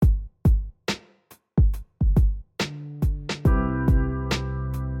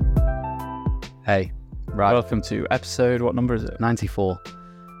Hey, right. Welcome to episode, what number is it? 94.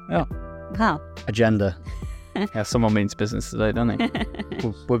 Oh. Wow. Agenda. Yeah, someone means business today, don't they?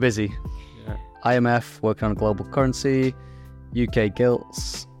 We're busy. Yeah. IMF working on global currency, UK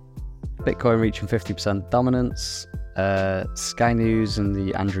gilts, Bitcoin reaching 50% dominance, Sky News and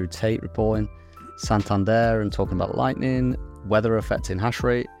the Andrew Tate reporting, Santander and talking about Lightning, weather affecting hash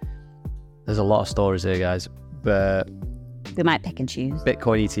rate. There's a lot of stories here, guys. But We might pick and choose.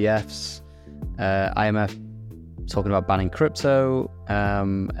 Bitcoin ETFs, IMF talking about banning crypto,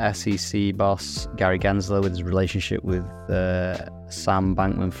 SEC boss Gary Gensler with his relationship with Sam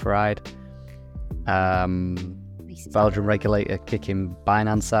Bankman-Fried, Belgian regulator kicking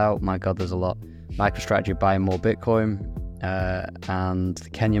Binance out. My God, there's a lot. MicroStrategy buying more Bitcoin, and the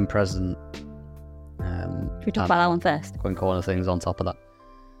Kenyan president. Should we talk about that one first? CoinCorner things on top of that.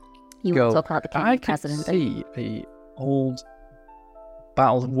 You Go. want to talk about the I Kenyan can president? see a old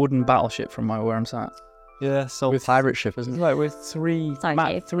wooden battleship from where I'm sat. Yeah, so With- pirate ship, isn't It's it? like with three Sorry,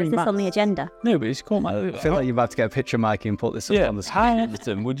 Dave. three Is this on the mats. agenda? No, but it's called I feel like you're about to get a picture, Mikey, and put this up on the How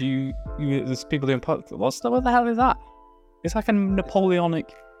often would you there's people doing podcasts. What the hell is that? It's like a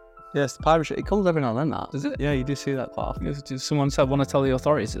Napoleonic. Yes, the pirate ship. It comes every now and then, that. Is it? Yeah, you do see that quite often. Someone said, want to tell the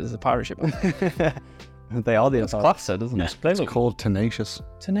authorities there's a pirate ship. They are the It's authorities. class, though, doesn't it? It's called Tenacious.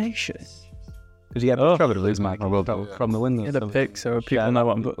 Tenacious. Because you get Oh. trouble to lose, Mike. From the window. Get a pic so people know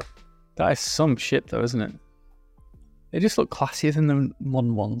what I'm. But that is some shit, though, isn't it? They just look classier than the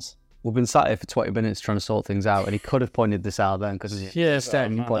modern ones. We've been sat here for 20 minutes trying to sort things out, and he could have pointed this out then, because Yeah,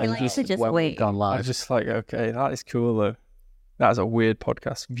 staring but point I like to just when we've wait. gone I live. was just like, okay, that is cool, though. That is a weird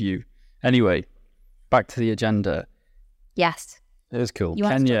podcast view. Anyway, back to the agenda. Yes. It was cool. You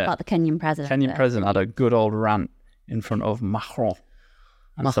want to Kenya- talk about the Kenyan president? Kenyan first? president had a good old rant in front of Macron.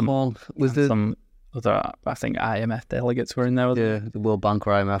 And Macron was the some other, I think, IMF delegates were in there. wasn't the World Bank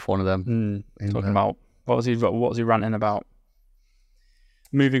or IMF, one of them. they? Talking about what was he ranting about?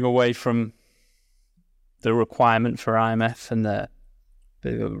 Moving away from the requirement for IMF and the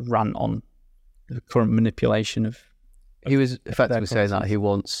rant on the current manipulation of. He was effectively their saying that currencies. he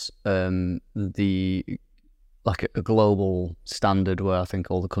wants a global standard where I think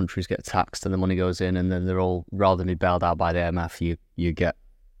all the countries get taxed and the money goes in, and then they're all, rather than be bailed out by the IMF, you get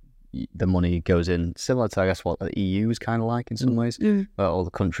the money goes in, similar to I guess what the EU is kind of like in some ways, where all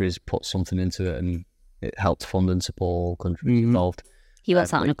the countries put something into it and it helps fund and support all countries involved. He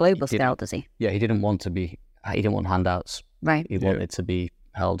wants that on a He global didn't- scale, does he? Yeah, he didn't want handouts. Right. He wanted to be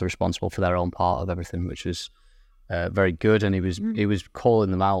held responsible for their own part of everything, which is very good. And he was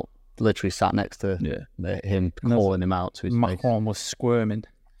calling them out, literally sat next to him, calling him out to his face. Macron was squirming.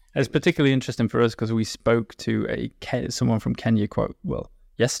 It's particularly interesting for us because we spoke to someone from Kenya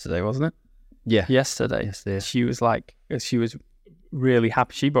yesterday, wasn't it? Yeah, Yesterday. She was really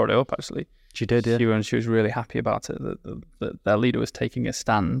happy. She brought it up actually. she did. Yeah, She was really happy about it that their leader was taking a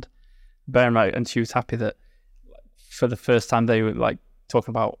stand. Bear in mind, and she was happy that for the first time they were like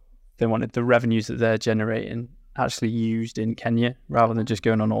talking about they wanted the revenues that they're generating actually used in Kenya rather than just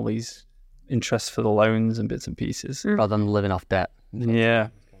going on all these interests for the loans and bits and pieces. rather than living off debt. Yeah.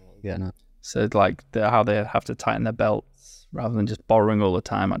 Yeah, no. So like how they have to tighten their belts rather than just borrowing all the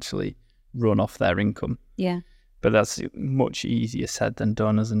time, actually run off their income. Yeah. But that's much easier said than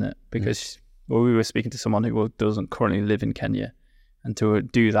done, isn't it? Because we were speaking to someone who doesn't currently live in Kenya, and to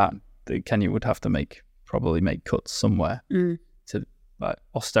do that, Kenya would have to probably make cuts somewhere to like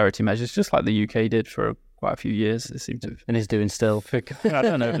austerity measures, just like the UK did for quite a few years. It seemed to. And he's doing still. I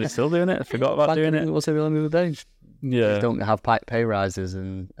don't know if they're still doing it. I forgot about doing it. What's it the other day? Yeah. Don't have pay rises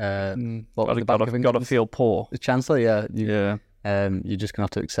and what was the Bank of Gotta England's- feel poor. the Chancellor. Yeah, Yeah. you're just gonna have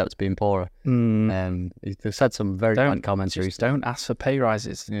to accept being poorer. They've said some very kind comments Just recently. don't ask for pay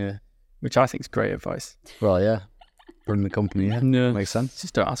rises, Yeah, which I think is great advice. well, yeah, running the company. Yeah, No. makes sense.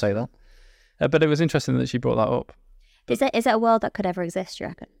 Just don't ask. Say that. But it was interesting that she brought that up. Is it a world that could ever exist, do you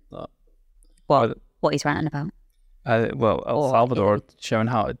reckon? Well, What he's ranting about? El Salvador showing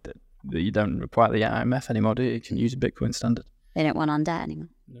how that you don't require the IMF anymore, do you? You can use a Bitcoin standard. They don't want on debt anymore.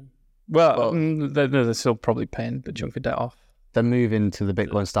 They're still probably paying the chunk of debt off. they're moving to the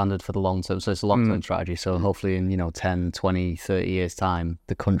Bitcoin standard for the long term. So it's a long term strategy. So hopefully in 10, 20, 30 years time,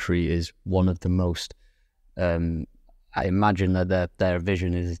 the country is one of the most. I imagine that their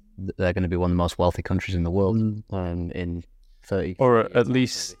vision is that they're going to be one of the most wealthy countries in the world in 30. Or at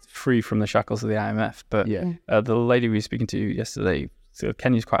least free from the shackles of the IMF. But Yeah. the lady we were speaking to yesterday, so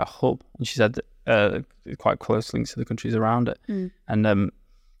Kenya's quite a hub, and she said quite close links to the countries around it. And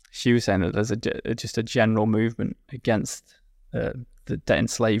she was saying that there's just a general movement against the debt and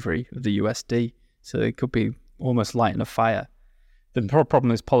slavery of the USD. So it could be almost lighting a fire the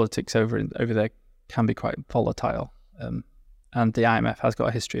problem is politics over there can be quite volatile, and the IMF has got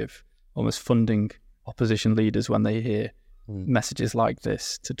a history of almost funding opposition leaders when they hear messages like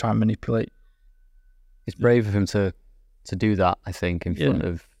this to try and manipulate. It's brave of him to do that, I think, in front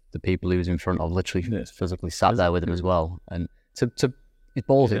of the people he was in front of, literally physically sat there with him as well. And it's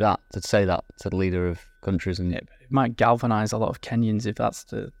ballsy that, to say that to the leader of countries. And it might galvanise a lot of Kenyans if that's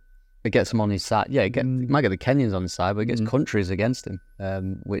the... It gets him on his side. Yeah, it might get the Kenyans on his side, but it gets countries against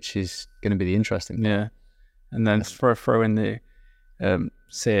him, which is going to be the interesting part. Yeah. And then throw in the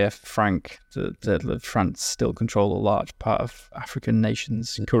CAF franc, that France still control a large part of African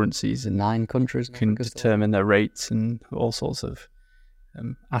nations' currencies and 9 countries can determine their rates and all sorts of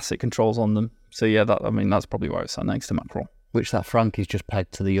asset controls on them. So yeah, that's probably why it's sat next to Macron. Which that franc is just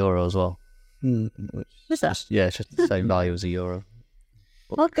pegged to the euro as well. What's that? Yeah, it's just the same value as a euro.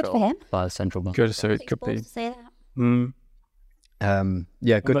 Well, good for him. By the central bank. Good, so it could be. To say that.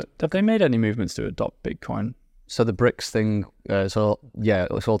 Yeah, good. But have they made any movements to adopt Bitcoin? So the BRICS thing, it's all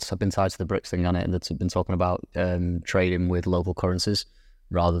been tied to the BRICS thing on it, and it's been talking about trading with local currencies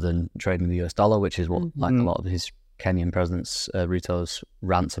rather than trading the US dollar, which is what a lot of his Kenyan president's Ruto's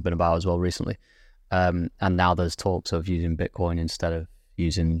rants have been about as well recently. And now there's talks of using Bitcoin instead of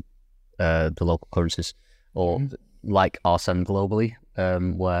using the local currencies, or like Arsene globally,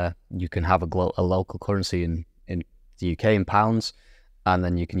 where you can have a local currency in the UK in pounds, and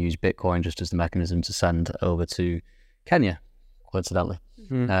then you can use Bitcoin just as the mechanism to send over to Kenya, coincidentally,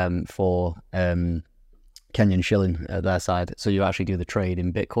 for Kenyan shilling at their side. So you actually do the trade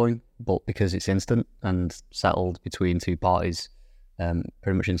in Bitcoin, but because it's instant and settled between two parties,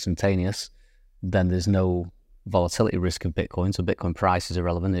 pretty much instantaneous, then there's no volatility risk of Bitcoin. So Bitcoin price is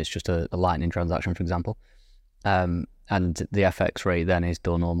irrelevant. It's just a lightning transaction, for example. And the FX rate then is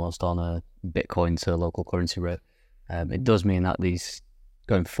done almost on a Bitcoin to local currency rate. It does mean that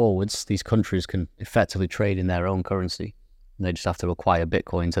going forwards, these countries can effectively trade in their own currency. And they just have to acquire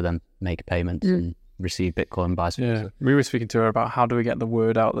Bitcoin to then make payments and receive Bitcoin by Yeah, we were speaking to her about how do we get the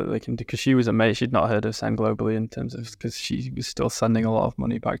word out that they can do, because she was amazed. She'd not heard of Send Globally in terms of, because she was still sending a lot of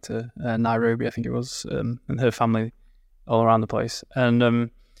money back to Nairobi, I think it was, and her family all around the place. And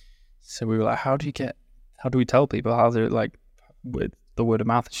so we were like, how do we tell people how to, like, with the word of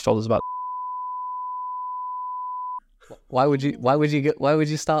mouth? She told us about. Why would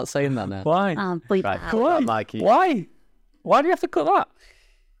you start saying that now? Why? Bleep that out. Why? Mikey. Why do you have to cut that?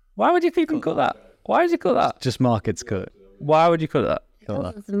 Why would you even cut that? Why did you cut that? Just markets cut. Why would you cut that?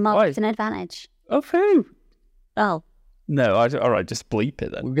 It's a marketing advantage. Of who? Oh. No, all right, just bleep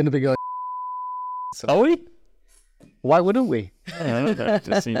it then. We're going to be going. Are we? Why wouldn't we? That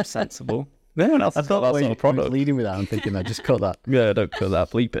just seems sensible. No one else has got that sort of product. Leading with that, I'm thinking, I just cut that. Yeah, don't cut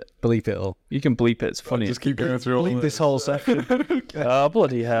that. Bleep it. Bleep it all. You can bleep it. It's funny. Just keep going through all Bleep this whole section. Oh,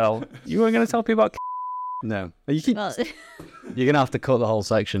 bloody hell. You weren't going to tell people about... No. Well, You're going to have to cut the whole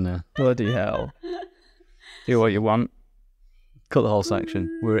section now. Bloody hell. Do what you want. Cut the whole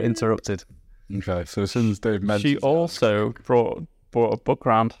section. We're interrupted. Okay, so as soon as Dave mentioned... She also brought a book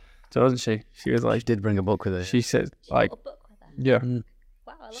round, doesn't she? She was like... She did bring a book with her. She said, like... Yeah.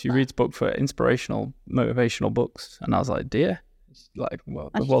 Wow, I love She that. reads book for inspirational, motivational books. And I was like, dear. Like,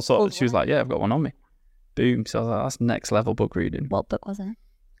 well, And what she's sort? pulled She was one. like, yeah, I've got one on me. Boom. So I was like, that's next level book reading. What book was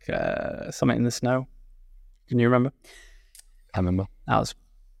it? Something in the Snow. Can you remember? I remember. That was,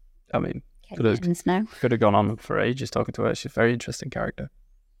 I mean, Kate in the Snow. could have gone on for ages talking to her. She's a very interesting character.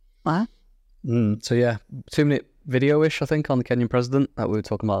 Wow. So yeah, 2-minute video-ish, I think, on the Kenyan president that we were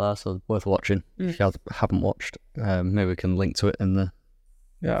talking about there, so worth watching. If you haven't watched, maybe we can link to it in the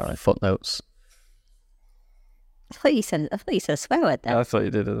footnotes. I thought you said a swear word there. Yeah, I thought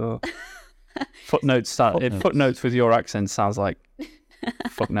you did as well. Footnotes. Footnotes with your accent sounds like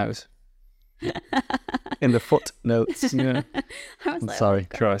footnotes. In the footnotes. Yeah. I was like, Sorry.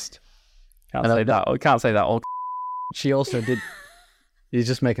 Christ. Can't And say that. I can't say that. All She also did. He's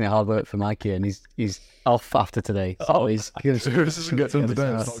just making it hard work for Mikey, and he's off after today. So he's gonna So this doesn't get done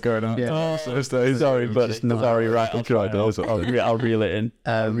today, it's not going out. Yeah. Oh, Thursday. sorry, buddy. Sorry, right. I'll reel it in.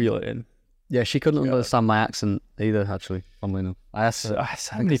 Reel it in. Yeah, she couldn't understand my accent either, actually, funnily enough. I asked her,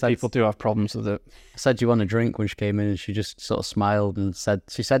 How many people do have problems with it? I said, do you want a drink when she came in? And she just sort of smiled and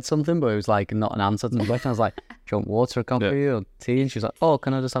she said something, but it was like not an answer to the question. I was like, do you want water, a coffee, or tea? And she was like, oh,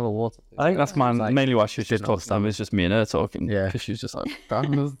 can I just have a water? I think that's mainly why she was just didn't talking. understand. It was just me and her talking. Yeah. Because she was just like,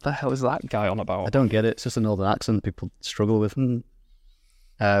 what the hell is that guy on I about? don't get it. It's just a northern accent people struggle with. It's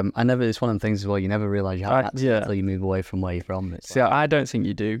one of the things as well, you never realise you have an accent until you move away from where you're from. It's See, I don't think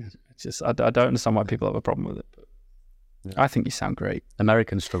you do. It's just, I don't understand why people have a problem with it. But I think you sound great.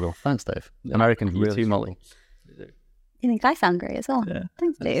 Americans struggle. Thanks, Dave. Americans You really too, struggle. Molly. You think I sound great as well? Yeah.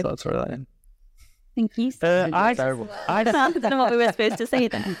 Thanks, Dave. So that's where that in. Thank you. I Terrible. I don't know what we were supposed to say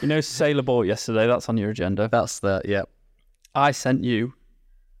then. You know, Sailor bought yesterday. That's on your agenda. That's the I sent you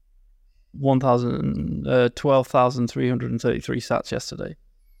 12,333 sats yesterday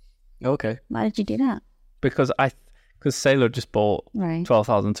Okay. Why did you do that? because Sailor just bought Right.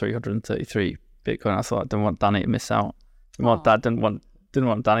 12,333 Bitcoin. I thought I didn't want Danny to miss out. Didn't want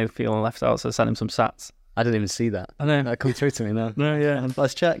Danny feeling left out, so I sent him some sats. I didn't even see that. I know. That come through to me now. No, yeah.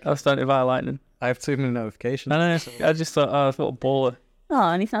 Let's check. I was starting to buy lightning. I have too many notifications. I know. I just thought, I thought baller. Oh,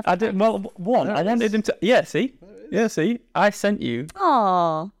 and he's not. I did well. One, I wanted him to. Yeah, see. Yeah, see. I sent you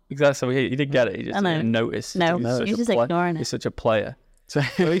Oh, exactly. So he did get it. He just I know. didn't notice. no, He's such you're a just play- ignoring He's it. such a player. So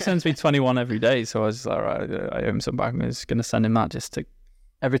he sends me 21 every day. So I was just like, right, I owe him some back. I'm just gonna send him that just to.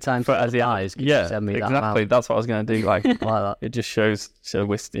 Every time For as the eyes, Yeah, send me that exactly. amount. That's what I was gonna do. Like I like that. it just shows. So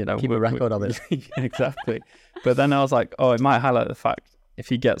we, Keep a record of it. Yeah, exactly. But then I was like, oh, it might highlight the fact if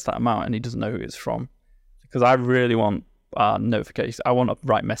he gets that amount and he doesn't know who it's from, because I really want notifications. I want to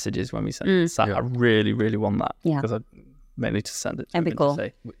write messages when we send it. Yeah. I really, really want that. Yeah. Because I mainly to send it to That'd be him cool. to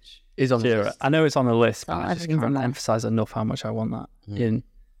say, Which is on the cheer list. it. I know it's on the list, but Oh, I just everything's on can't there. emphasize enough how much I want that in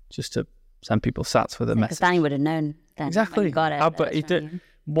just to send people sats with a Because message. Danny would have known then. Exactly. When you got it. But that he it's from did. you.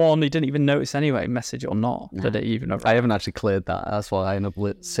 One, he didn't even notice anyway, message or not, No. that it even arrived. I haven't actually cleared that. That's why I end up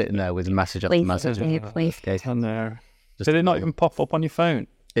sitting there with message after Please, message. Dave, please. Okay. I know. Just Did it not even pop up on your phone?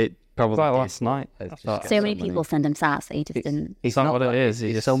 It probably Like did. last night. It I just thought- gets So many many. people send him sats that he just didn't. It's not what it is.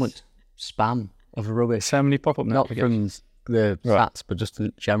 It's It's so much spam of rubbish. So many pop-up Not notifications. from the Right. chats, but just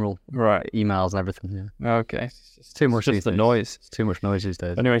the general Right. emails and everything. Yeah. Okay. It's too much Just these the days. noise. It's too much noise these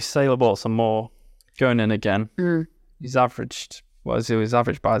days. Anyway, Sailor bought some more. Going in again. Mm, He's averaged. His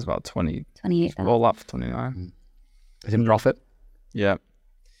average buy is about 20. 28,000. All up for 29. Is in profit? Yeah.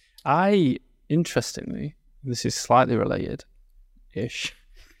 Interestingly, this is slightly related-ish.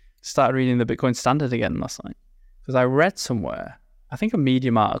 Started reading the Bitcoin Standard again last night because I read somewhere. I think a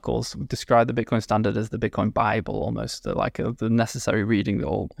Medium articles described the Bitcoin Standard as the Bitcoin Bible, almost the necessary reading that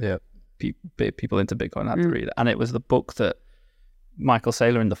all Yeah. people into Bitcoin had to read. And it was the book that Michael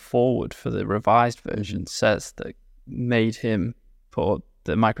Saylor in the foreword for the revised version says that made him put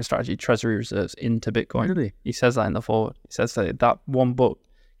the MicroStrategy treasury reserves into Bitcoin. Really? He says that in the foreword. He says that one book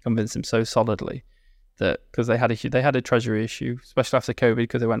convinced him so solidly that because they had a treasury issue, especially after COVID,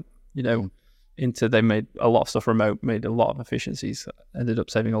 because they went, they made a lot of stuff remote, made a lot of efficiencies, ended up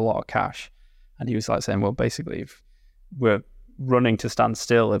saving a lot of cash. And he was like saying, well, basically, if we're running to stand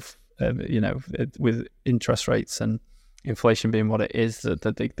still, with interest rates and inflation being what it is,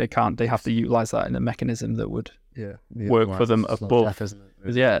 that they have to utilize that in a mechanism that would work for them above.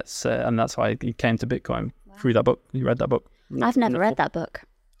 Yes, and that's why he came to Bitcoin through that book. You read that book? I've never read that book.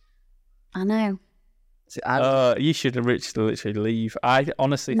 I know. You should literally leave. I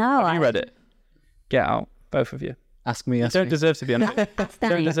honestly, No, have you read it? Get out, both of you. Ask me. You don't deserve to be on it. That's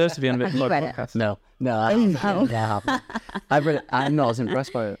Don't Danny. deserve to be on a Have you Bitcoin read it? podcast. No. Oh. I haven't. I've read it. I'm not as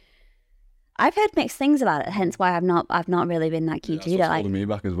impressed by it. I've heard mixed things about it, hence why I've not really been that keen to read it. Like, holding me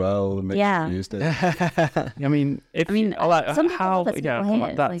back as well. And Yeah. used it. I mean, some people love it, some people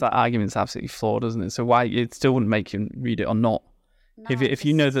hate it, like- that argument's absolutely flawed, isn't it? So why it still wouldn't make you read it or not? If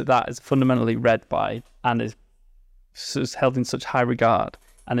you know that is fundamentally read by and is held in such high regard,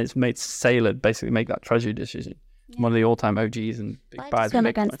 and it's made Sailor basically make that treasury decision. One of the all-time OGs and big But I buys. just went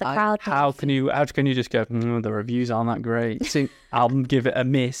against the crowd. How can you just go? The reviews aren't that great. See, I'll give it a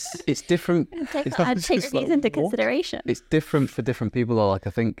miss. it's different. I'd take just reviews like, into what? consideration. It's different for different people, though. Like I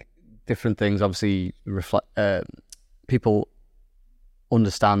think different things obviously reflect. People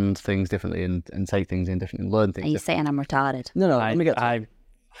understand things differently and take things in differently, and learn Are things. you differently. saying I'm retarded? No, let me get. To it.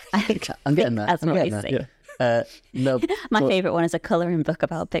 I'm getting there. That's I'm what getting I there. say. No, My but- favourite one is a colouring book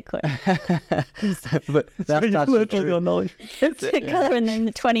about Bitcoin. but that's actually true. knowledge. It's a colouring in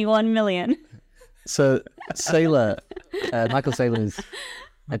the 21 million. So Sailor, Michael Saylor is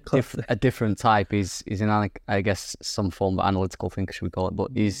a different type. He's in, I guess, some form of analytical thinker, should we call it?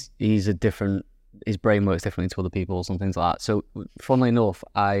 But he's a different. His brain works differently to other people's and things like that. So, funnily enough,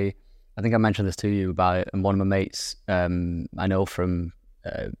 I think I mentioned this to you about it, and one of my mates, I know from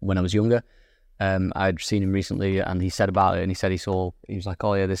when I was younger, I'd seen him recently, and he said about it, and he said he was like,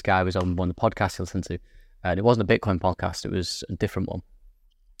 oh yeah, this guy was on one of the podcasts he listened to, and it wasn't a Bitcoin podcast, it was a different one.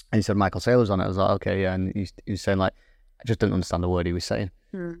 And he said Michael Saylor was on it. I was like, okay, yeah, and he was saying like, I just didn't understand the word he was saying.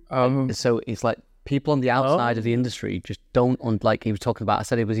 So it's like people on the outside of the industry just don't like he was talking about. I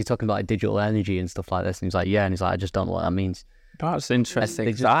said, was he talking about like digital energy and stuff like this? And he was like, yeah, and he's like, I just don't know what that means. That's interesting.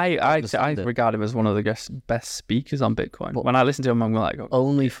 They 'cause just I understand it. regard him as one of the best speakers on Bitcoin. But when I listen to him, I'm like,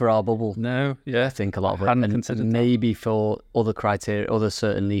 Only for our bubble. no, yeah. I think a lot of I it, hadn't and considered that. maybe for other criteria, other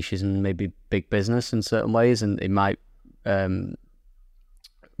certain niches, and maybe big business in certain ways, and it might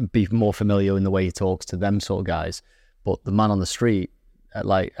be more familiar in the way he talks to them sort of guys. But the man on the street,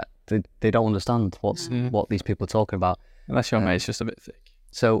 they don't understand what these people are talking about. Unless your mate's just a bit thick.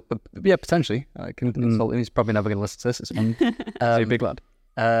 So yeah, potentially I can insult him. He's probably never going to listen to this. It's fine. Is he a big lad?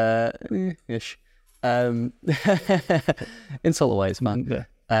 Ish. Insult away, it's fine.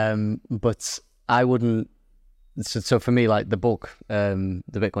 Yeah. But I wouldn't. So for me, like the book, the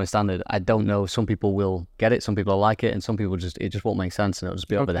Bitcoin Standard, I don't know. Some people will get it, some people will like it, and some people it just won't make sense, and it'll just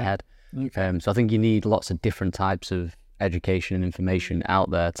be over the head. Okay. So I think you need lots of different types of education and information out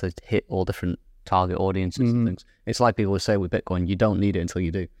there to hit all different target audiences and things. It's like people say with Bitcoin, you don't need it until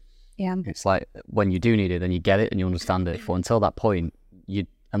you do. Yeah. It's like when you do need it, then you get it and you understand it. But until that point,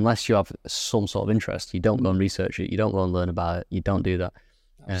 unless you have some sort of interest, you don't go and research it. You don't go and learn about it. You don't do that.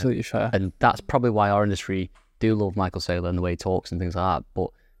 Absolutely fair. And that's probably why our industry do love Michael Saylor and the way he talks and things like that. But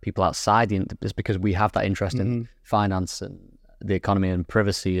people outside it's because we have that interest in finance and the economy and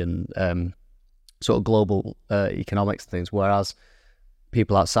privacy and sort of global economics and things. Whereas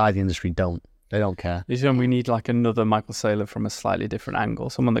people outside the industry don't. They don't care. We need like another Michael Saylor from a slightly different angle,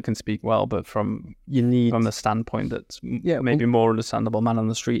 someone that can speak well, but from the standpoint that's maybe more understandable. Man on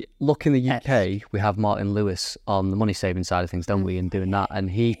the street. Look, in the UK, we have Martin Lewis on the money saving side of things, don't we? And doing that,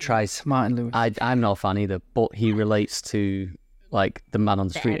 and he tries. Martin Lewis. I'm not a fan either, but he relates to like the man on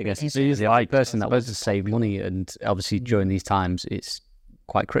the street. I guess he's the person that wants to save money, and obviously during these times, it's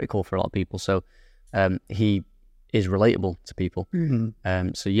quite critical for a lot of people. So he is relatable to people.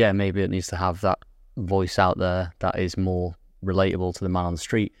 So yeah, maybe it needs to have that voice out there that is more relatable to the man on the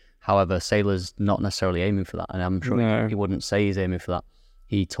street. However, Saylor's not necessarily aiming for that, and I'm sure he wouldn't say he's aiming for that.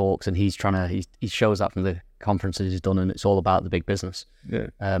 He talks and he's trying to, he shows that from the conferences he's done, and it's all about the big business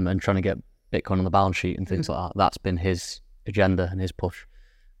and trying to get Bitcoin on the balance sheet and things like that. That's been his agenda and his push.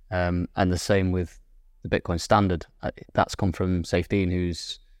 And the same with the Bitcoin Standard. That's come from Saif Dean,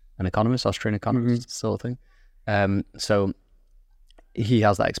 who's an economist, Austrian economist, sort of thing. So he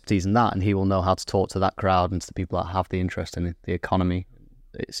has that expertise in that, and he will know how to talk to that crowd and to the people that have the interest in the economy.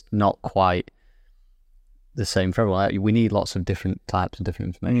 It's not quite the same for everyone. We need lots of different types of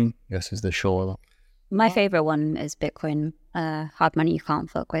different information. I guess is the short. My favorite one is Bitcoin, Hard Money You Can't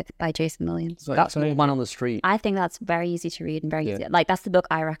Fuck With by Jason Williams. That's the man on the street. I think that's very easy to read and very easy. Like that's the book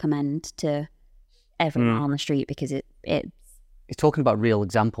I recommend to everyone on the street because he's talking about real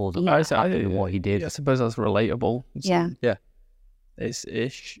examples of what he did. I suppose that's relatable. Yeah. It's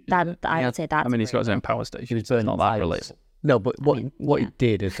ish. I would say that's. I mean, he's got his own power station. He was burning not that fires. relatable. No, but what he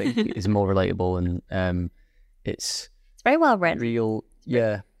did, I think, is more relatable, and it's very well written. Real,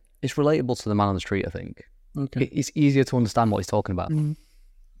 yeah. It's relatable to the man on the street, I think. Okay. It's easier to understand what he's talking about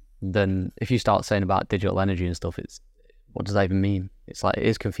than if you start saying about digital energy and stuff. What does that even mean? It's like, it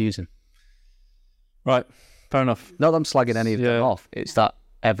is confusing. Right. Fair enough. Not that I'm slagging any of them off. It's that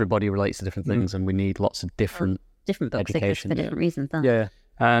everybody relates to different things, and we need lots of different books education for different reasons. Yeah.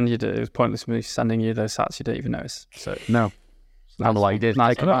 And it was pointless me sending you those sats you didn't even notice. So no. I don't know why you did.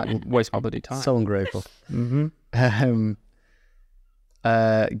 Nice. Waste my bloody time. So ungrateful.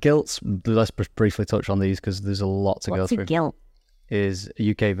 Gilts, let's briefly touch on these because there's a lot to go through. What's a gilt? Is a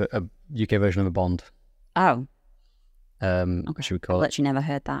UK version of a bond. Oh. What should we call I've it? literally never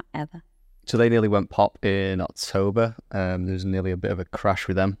heard that ever. So they nearly went pop in October. There was nearly a bit of a crash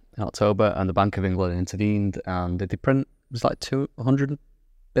with them in October, and the Bank of England intervened, and did they print? It was like 200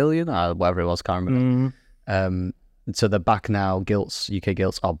 billion, whatever it was, can't remember. So they're back now. UK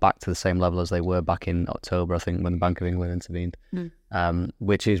gilts are back to the same level as they were back in October, I think, when the Bank of England intervened,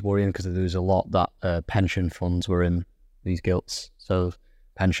 which is worrying because there was a lot that pension funds were in these gilts. So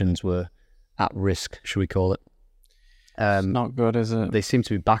pensions were at risk, should we call it. It's not good, is it? They seem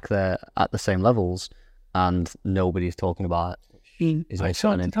to be back there at the same levels, and nobody's talking about it. Did I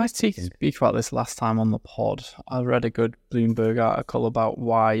speak about this last time on the pod? I read a good Bloomberg article about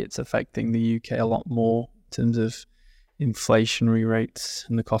why it's affecting the UK a lot more in terms of inflationary rates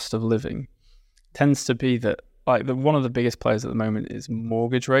and the cost of living. It tends to be that one of the biggest players at the moment is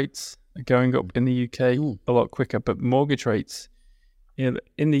mortgage rates are going up in the UK a lot quicker, but mortgage rates in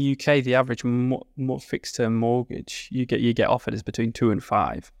the UK, the average more fixed term mortgage you get offered is between 2 and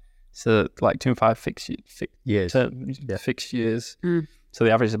 5. So like 2 and 5 fixed years. So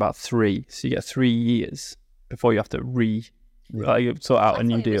the average is about 3. So you get 3 years before you have to like you sort out a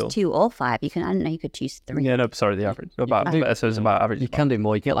new It deal. was 2 or 5. I didn't know you could choose 3. Yeah, no, sorry, the average. So it's about average. You can do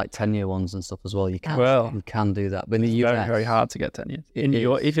more. You get like 10-year ones and stuff as well. You can. Well, you can do that. But in the US, very, very hard to get 10 years. It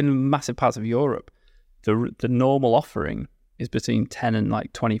is. Even massive parts of Europe, the normal offering is between 10 and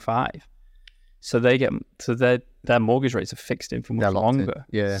like 25. So their mortgage rates are fixed in for much longer.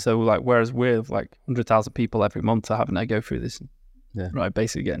 Yeah. So like, whereas we're like 100,000 people every month are having to go through this, right?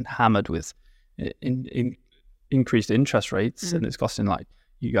 Basically getting hammered with increased interest rates, and it's costing like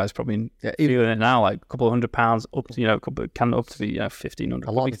you guys probably feeling it now, like a couple of £100 up to up to be £1,500,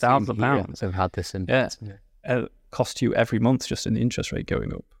 a lot of £1,000 have had this in. Cost you every month just in the interest rate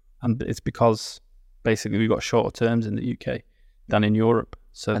going up, and it's because basically we've got shorter terms in the UK than in Europe,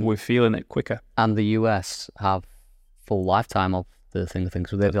 so we're feeling it quicker. And the US have full lifetime of the thing. I think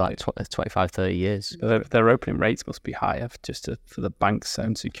so. They've like 25, 30 years. Their opening rates must be higher just for the bank's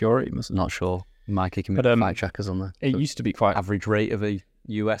own security. Not sure. Mikey can make fact checkers on that. It used to be quite average rate of a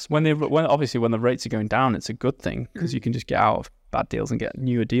US. When obviously when the rates are going down, it's a good thing because you can just get out of bad deals and get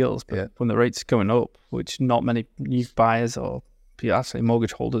newer deals. But when the rates are going up, which not many new buyers or actually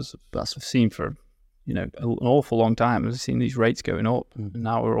mortgage holders have seen for an awful long time, I've seen these rates going up, and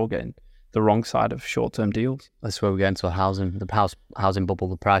now we're all getting the wrong side of short-term deals. That's where we get into the housing bubble.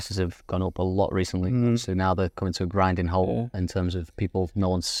 The prices have gone up a lot recently, so now they're coming to a grinding halt in terms of people. No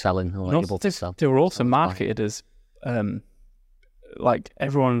one's selling or able to sell. They were also marketed as like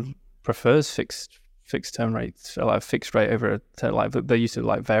everyone prefers fixed term rates, so like fixed rate over they used to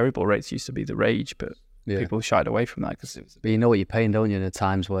like variable rates used to be the rage, but people shied away from that because it was. But you know what you're paying, don't you? In the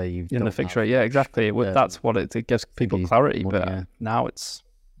times where you in the fixed rate, exactly. That's what it gives people clarity, money, but now it's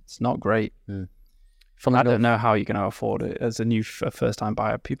not great. I don't know how you're going to afford it as a first-time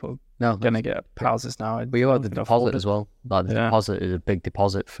buyer. People going to get houses now. But you have the deposit as well. Like the deposit is a big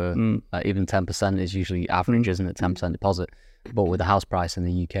deposit for even 10% is usually average, isn't it? 10% deposit. But with the house price in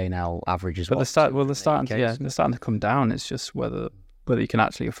the UK now, average is they're starting to come down. It's just whether you can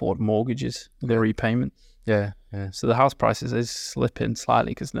actually afford mortgages, the repayment. Yeah. So the house prices is slipping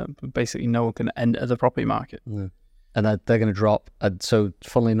slightly because basically no one can enter the property market. And they're going to drop. So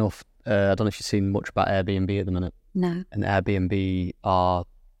funnily enough, I don't know if you've seen much about Airbnb at the minute. No. And Airbnb are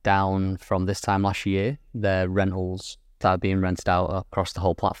down from this time last year. Their rentals that are being rented out across the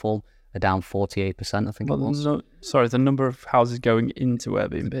whole platform are down 48%, I think it was. The number of houses going into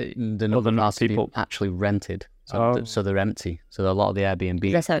Airbnb. The number of houses people actually rented. So they're empty. So a lot of the Airbnb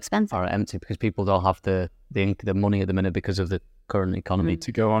they're so expensive. Are empty because people don't have the money at the minute because of the current economy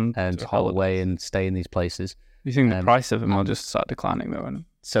to go on and to haul away and stay in these places. You think the price of them will just start declining though?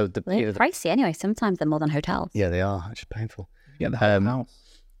 So they're pricey anyway. Sometimes they're more than hotels. Yeah, they are. It's painful. You get the whole house.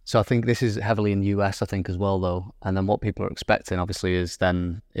 So I think this is heavily in the US, I think, as well, though. And then what people are expecting, obviously, is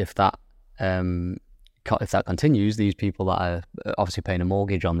then if that continues, these people that are obviously paying a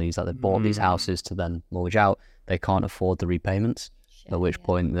mortgage on these, that they bought these houses to then mortgage out, they can't afford the repayments. At which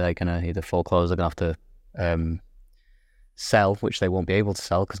point they're going to either foreclose, they're going to have to sell, which they won't be able to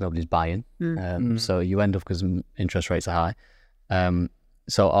sell because nobody's buying. So you end up because interest rates are high.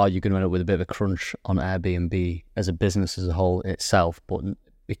 So are you going to end up with a bit of a crunch on Airbnb as a business as a whole itself? But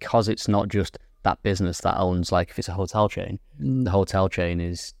because it's not just that business that owns, like if it's a hotel chain, the hotel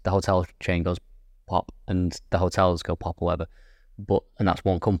chain goes pop and the hotels go pop or whatever. And that's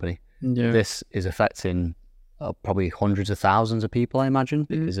one company. Yeah. This is affecting probably hundreds of thousands of people, I imagine,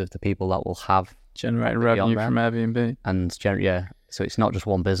 because of the people that will have generating revenue from Airbnb. And so it's not just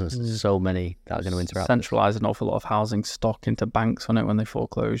one business. There's so many that are going to interact. Centralise an awful lot of housing stock into banks on it when they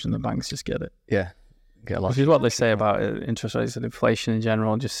foreclose, and the banks just get it. Yeah. Which is what they say about interest rates and inflation in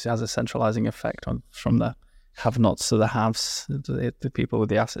general, just has a centralising effect from the have-nots to the haves, the people with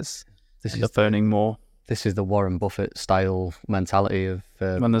the assets. This is earning more. This is the Warren Buffett style mentality of...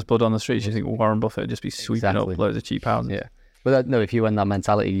 when there's blood on the streets, you think Warren Buffett would just be sweeping up loads of cheap houses. Yeah. But no, if you in that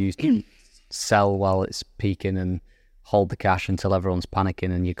mentality, you sell while it's peaking and hold the cash until everyone's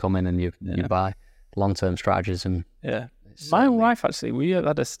panicking, and you come in and you buy long-term strategies. And my wife, actually, we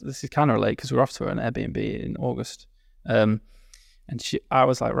had this is kind of related because we were off to an Airbnb in August. And I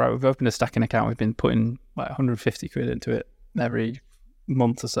was like, right, we've opened a stacking account. We've been putting like 150 quid into it every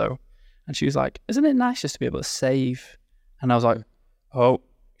month or so. And she was like, isn't it nice just to be able to save? And I was like, oh,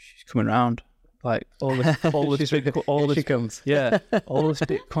 she's coming around. Like all this Bitcoin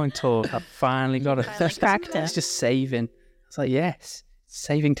talk, I've finally got it. It's just saving. It's like, yes,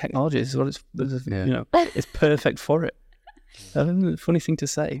 saving technology is what it's perfect for it. The funny thing to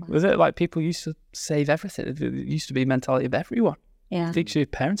say was it like people used to save everything. It used to be mentality of everyone. Yeah, teach your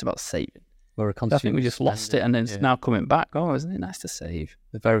parents about saving. I think we just lost it, and then it's now coming back. Oh, isn't it nice to save?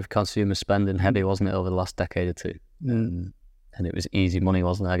 The very consumer spending heavy, wasn't it, over the last decade or two? and it was easy money,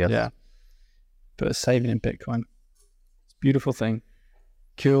 wasn't it? I guess. Yeah. But saving in Bitcoin, it's a beautiful thing.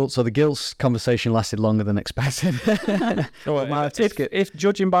 Cool. So the gilts conversation lasted longer than expected. If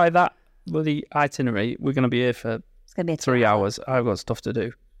judging by that bloody itinerary, we're going to be here for It's going to be a 3 hours. I've got stuff to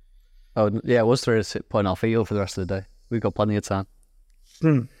do. Oh yeah, it was 3 hours putting our feet up for the rest of the day. We've got plenty of time.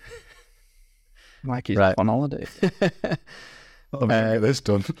 Mikey's Right. on holiday. Get this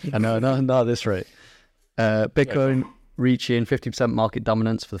done. I know, not at this rate. Bitcoin reaching 50% market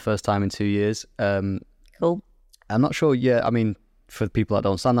dominance for the first time in 2 years. Cool. I'm not sure. Yeah, I mean, for the people that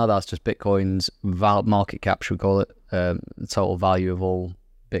don't understand that, that's just Bitcoin's market cap, should we call it. The total value of all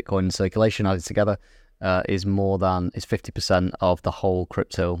Bitcoin in circulation added together is 50% of the whole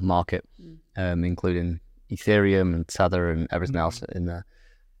crypto market, including Ethereum and Tether and everything else in there.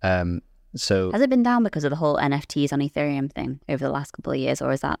 So Has it been down because of the whole NFTs on Ethereum thing over the last couple of years,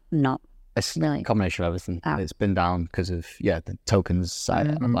 or is that not? it's Really? a combination of everything. Oh. It's been down because of the tokens,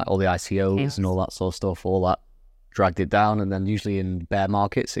 like all the ICOs Chaos. and all that sort of stuff. All that dragged it down, and then usually in bear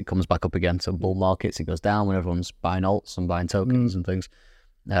markets it comes back up again. So bull markets it goes down when everyone's buying alts and buying tokens and things,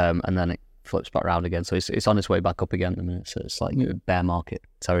 and then it flips back around again. So it's on its way back up again at the minute. So it's like bear market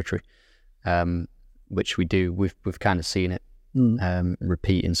territory, which we've kind of seen it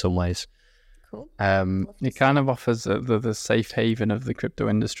repeat in some ways. Cool. It kind of offers the safe haven of the crypto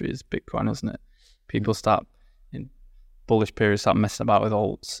industry is Bitcoin, isn't it? People start in bullish periods, start messing about with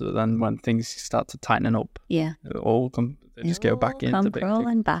alts. So then when things start to tighten up, Yeah. they just go back into Come Bitcoin.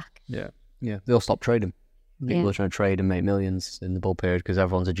 crawling back. Yeah. Yeah, they'll stop trading. People Yeah. are trying to trade and make millions in the bull period because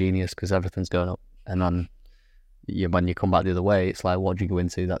everyone's a genius because everything's going up. And then when you come back the other way, it's like, what do you go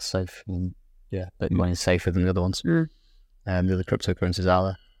into that's safe? And Bitcoin is safer than the other ones. The other cryptocurrencies are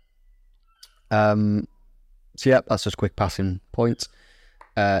there. That's just quick passing points.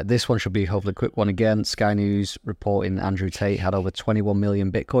 This one should be hopefully a quick one again. Sky News reporting Andrew Tate had over 21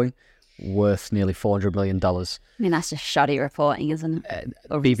 million Bitcoin, worth nearly $400 million. I mean, that's just shoddy reporting, isn't it?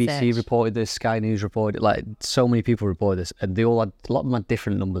 Or BBC research. reported this, Sky News reported, like so many people reported this, and they all had, a lot of them had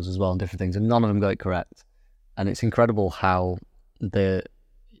different numbers as well and different things, and none of them got it correct. And it's incredible how a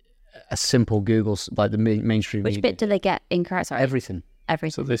simple Google, like the mainstream Which media, bit do they get incorrect? Sorry. everything.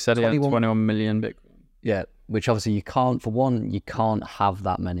 Everything. So they said he had 21 million Bitcoin. Yeah, which obviously you can't have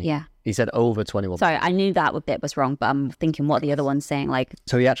that many. Yeah. He said over 21. Sorry, I knew that bit was wrong, but I'm thinking what the other one's saying. Like,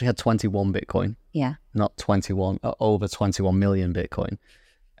 So he actually had 21 Bitcoin, yeah. not 21, over 21 million Bitcoin.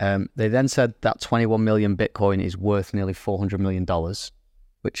 They then said that 21 million Bitcoin is worth nearly $400 million,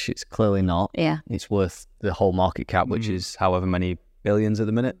 which it's clearly not. Yeah. It's worth the whole market cap, which is however many billions at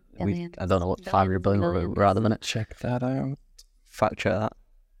the minute. Billions. I don't know what 500 billion Billions. we're at the minute. Check that out. Fact check that.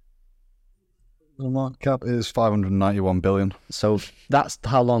 The market cap is 591 billion. So that's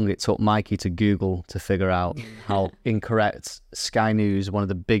how long it took Mikey to Google to figure out how incorrect Sky News, one of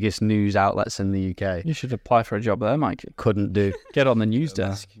the biggest news outlets in the UK, You should apply for a job there, Mikey. couldn't do. Get on the news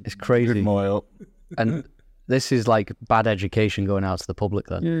desk. It's crazy. Good more up. And this is like bad education going out to the public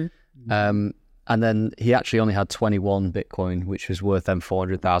then. And then he actually only had 21 Bitcoin, which was worth them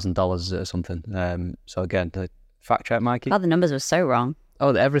 $400,000 or something. So again, fact check, Mikey. God, the numbers were so wrong.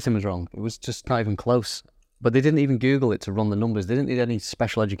 Oh, everything was wrong. It was just not even close. But they didn't even Google it to run the numbers. They didn't need any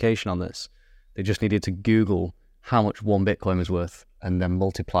special education on this. They just needed to Google how much one Bitcoin was worth and then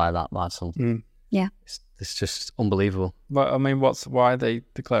multiply that by something. Yeah. It's just unbelievable. But I mean, why are they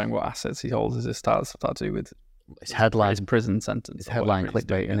declaring what assets he holds? Is it start to do with It's headline. his prison sentence? It's or headline whatever he's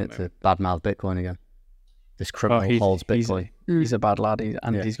clickbait, doing isn't at it? the To badmouth Bitcoin again. This criminal moment? holds Bitcoin. He's a bad lad,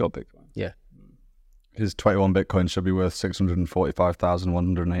 and Yeah. he's got Bitcoin. His 21 Bitcoin should be worth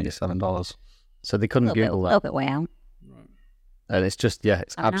 $645,187. So they A couldn't little Google that. bit way out. And it's just,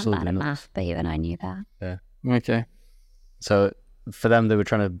 it's I mean, I'm absolutely bad at nuts. math, but even I knew that. Okay. So for them, they were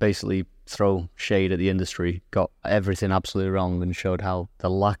trying to basically throw shade at the industry, got everything absolutely wrong, and showed how the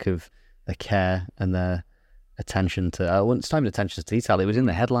lack of the care and their attention to, it's not even attention to detail, it was in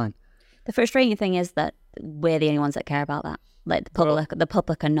the headline. The frustrating thing is that we're the only ones that care about that. Like the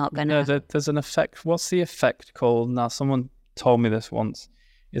public are not going No, to. there's an effect. What's the effect called? Now, someone told me this once.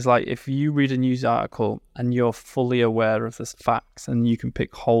 It's like if you read a news article and you're fully aware of the facts and you can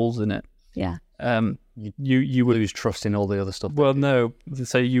pick holes in it. Yeah. You would Lose trust in all the other stuff. Well, no.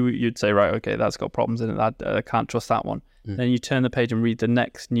 So you'd say, right, okay, that's got problems in it. I can't trust that one. Then you turn the page and read the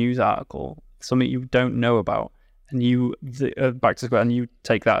next news article, something you don't know about, and you back to square, and you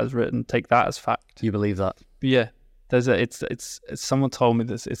take that as written, take that as fact. You believe that? But yeah, there's it's someone told me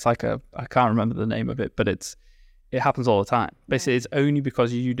this. It's like I can't remember the name of it, but it's it happens all the time. Basically, it's only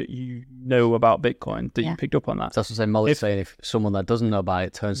because you know about Bitcoin that you picked up on that. So that's what I'm saying. Molly's saying if someone that doesn't know about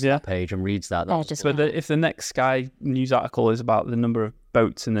it turns to that page and reads that, that's But if the next Sky news article is about the number of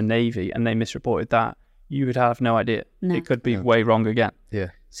boats in the Navy and they misreported that, you would have no idea. No. It could be way wrong again. Yeah.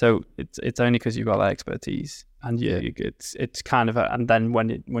 So it's only because you've got that expertise, and it's kind of and then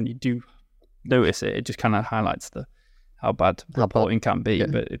when you do notice it, it just kind of highlights how bad reporting can be.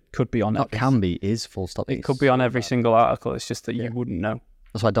 But it could be on. Is full stop. It could be on every single article. It's just that you wouldn't know.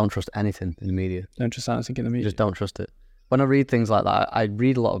 That's why I don't trust anything in the media. Don't trust anything in the media. Just don't trust it. When I read things like that, I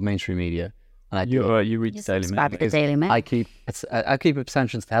read a lot of mainstream media. And you read the Daily Mail. The Daily Mail. I keep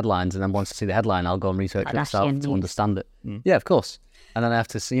attention to the headlines, and then once I see the headline, I'll go and research it myself to understand it. Yeah, of course. And then I have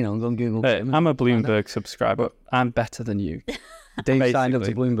to see, go and Google. Hey, I'm a Bloomberg subscriber. I'm better than you. Dave signed up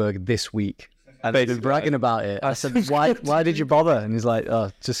to Bloomberg this week. And he's been bragging about it. I said, why did you bother? And he's like,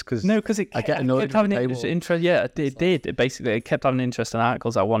 oh, just because. No, because I get annoyed. Kept having interest. Yeah, it did. It basically, it kept having interest in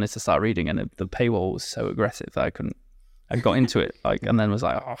articles I wanted to start reading, and the paywall was so aggressive that I couldn't. I got into it, and then was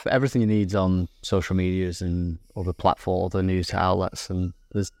like, for everything you need on social medias and other platforms, other news outlets, and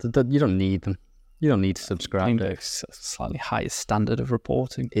you don't need them. You don't need to subscribe to a slightly higher standard of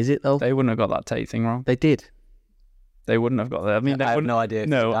reporting. Is it though? They wouldn't have got that Tate thing wrong. They did. They wouldn't have got that. I mean, I have no idea.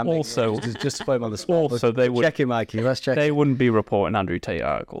 No, also just to put him on the spot. Also, they would check it, Mikey. Let's check. They wouldn't be reporting Andrew Tate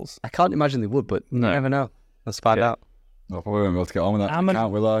articles. I can't imagine they would, but you never know. Let's find out. Well, probably won't be able to get on with that.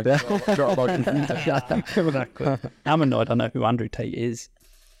 Can't will I? I'm annoyed. I know who Andrew Tate is.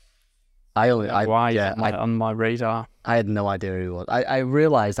 On my radar. I had no idea who he was. I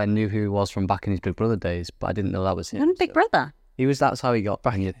realised I knew who he was from back in his Big Brother days, but I didn't know that was him. You're Big Brother. That's how he got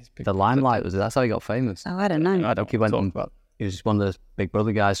back in the limelight. That's how he got famous. Oh, I don't know. I don't he went on. He was one of the Big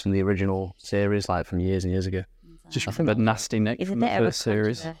Brother guys from the original series, like from years and years ago. Just remember Nasty Nick from the first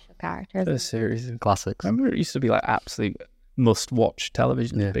series. First series. Classics. Remember it used to be like absolute must-watch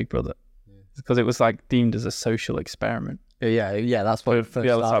television, Big Brother. Because it was like deemed as a social experiment. Yeah, that's what it first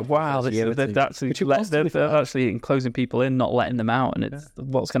started. It's like, wow, they're actually enclosing people in, not letting them out, and it's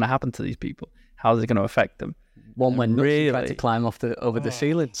what's going to happen to these people? How is it going to affect them? One went really tried to climb over the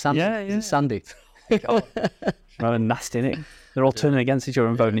ceiling. Sandy. Rather Nasty Nick. They're all turning against each other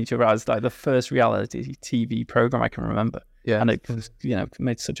and voting each other out. It's like the first reality TV program I can remember. Yeah, and it was,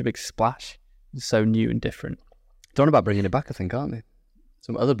 made such a big splash. It was so new and different. They're on about bringing it back, I think, aren't they?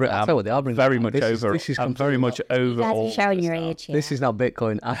 Some other Brits. I tell you what, they are bringing very much over. I'm very much over. That's showing your age here. This is not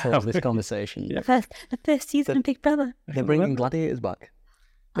Bitcoin at all. This conversation. The first season of Big Brother. They're bringing gladiators back.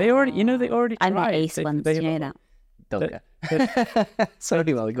 They already. I'm the ace ones. Do you know that? Don't care.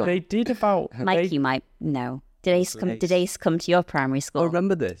 Sorry, well, they did about. Mike, you might know. Did Ace come to your primary school? I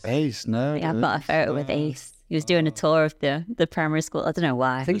remember this. Ace, no. Yeah, I've got a photo with Ace. He was doing a tour of the primary school. I don't know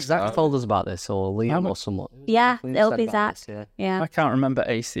why. I think Zach told us about this, or Liam, or someone. Yeah, it'll be Zach. Yeah. I can't remember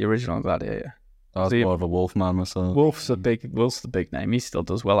Ace, the original gladiator. I was more of a wolf man myself. Wolf's the big name. He still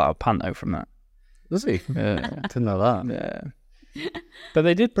does well out of Panto from that. Does he? Yeah. Didn't know that. Yeah. But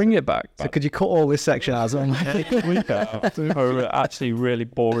they did bring it back. So could you cut all this section out? We're actually really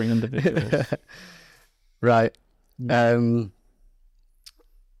boring individuals. Right. Where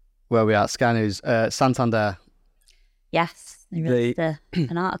we at? Sky News. Santander. Yes. They released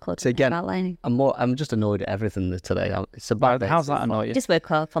an article outlining. I'm just annoyed at everything today. It's about how's that annoy you? Just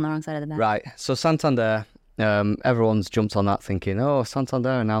woke up on the wrong side of the bed. Right. So Santander, everyone's jumped on that thinking, oh, Santander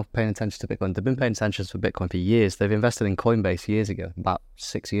are now paying attention to Bitcoin. They've been paying attention to Bitcoin for years. They've invested in Coinbase years ago, about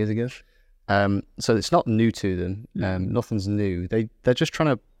 6 years ago. So it's not new to them. Nothing's new. They're just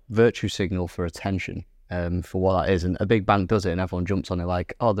trying to virtue signal for attention for what that is. And a big bank does it and everyone jumps on it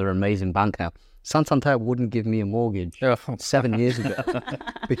like, oh, they're an amazing bank now. Santander wouldn't give me a mortge 7 years ago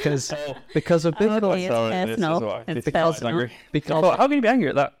because of Bitcoin. How can you be angry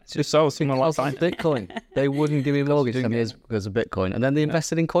at that? It's just someone like Bitcoin. They wouldn't give me a mortgage 7 years because of Bitcoin, and then they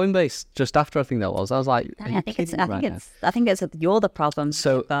invested in Coinbase just after. I think that was. I was like, I think it's you're the problem.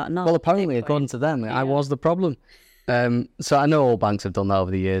 So well, apparently, according to them, I was the problem. So I know all banks have done that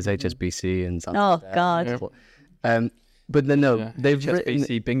over the years, HSBC and Santander. Oh God. But no, they've HSBC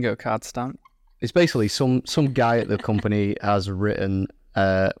written bingo card stamp. It's basically some guy at the company has written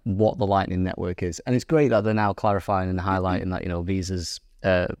what the Lightning Network is, and it's great that they're now clarifying and highlighting that Visa's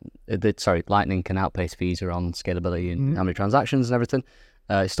Lightning can outpace Visa on scalability and how many transactions and everything.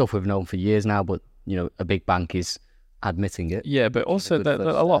 It's stuff we've known for years now, but a big bank is admitting it. Yeah, but also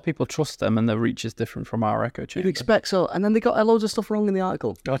a lot of people trust them, and their reach is different from our echo chamber. You'd expect so, and then they got loads of stuff wrong in the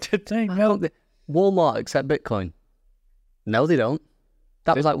article. Oh, did they? Walmart accept Bitcoin? No, they don't.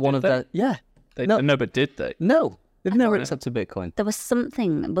 That was like one of their No, but did they? No, they've never accepted Bitcoin. There was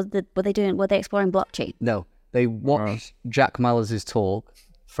something. Were they exploring blockchain? No, They watched Jack Mallers' talk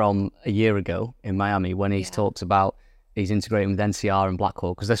from a year ago in Miami when he talks about he's integrating with NCR and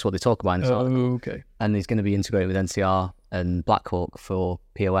Blackhawk, because that's what they talk about in this article. Okay. And he's going to be integrating with NCR and Blackhawk for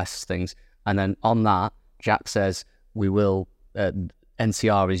POS things. And then on that, Jack says we will.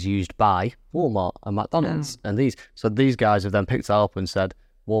 NCR is used by Walmart and McDonald's, and these guys have then picked that up and said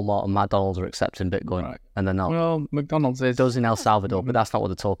Walmart and McDonald's are accepting Bitcoin, and they're not. Well, McDonald's does in El Salvador, but that's not what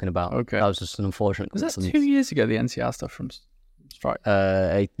they're talking about. Okay, that was just an unfortunate. Was that 2 years ago? The NCR stuff from Strike.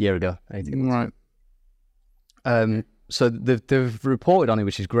 8 year ago. 18 months. Right. So they've reported on it,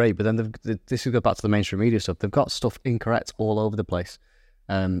 which is great, but then this will go back to the mainstream media stuff. They've got stuff incorrect all over the place.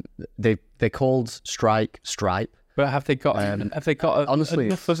 They called Strike Stripe. But have they got honestly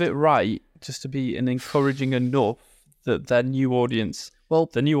enough of it right just to be encouraging enough that their new audience,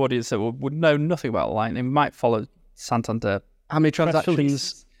 the new audience that would know nothing about Lightning, might follow Santander? How many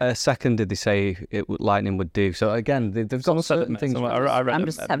transactions a second did they say Lightning would do? So again, they've got certain things. I read I'm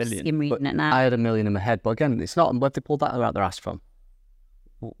just skim reading it now. I had 1 million in my head, but again, it's not. Where they pulled that out their ass from?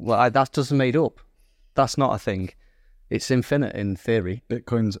 Well, that's just made up. That's not a thing. It's infinite in theory.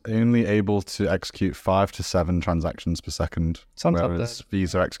 Bitcoin's only able to execute 5 to 7 transactions per second, whereas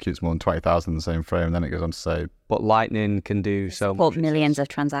Visa executes more than 20,000 in the same frame. And then it goes on to say, but Lightning can do so much. Millions of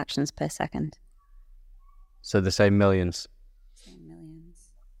transactions per second. So they say millions.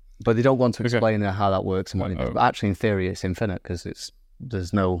 But they don't want to explain how that works and what it does. But actually, in theory, it's infinite because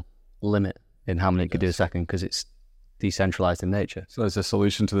there's no limit in how many it could do a second because it's decentralized in nature. So there's a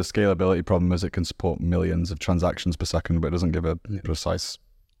solution to the scalability problem is it can support millions of transactions per second, but it doesn't give a precise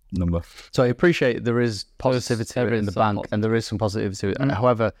number. So I appreciate there is positivity in the bank, and there is some positivity.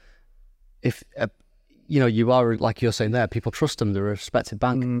 However, if you are, like you're saying there, people trust them, they're a respected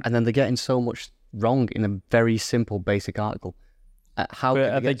bank, and then they're getting so much wrong in a very simple, basic article. How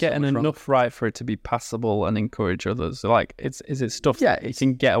are they getting enough right for it to be passable and encourage others? Like, is it stuff that you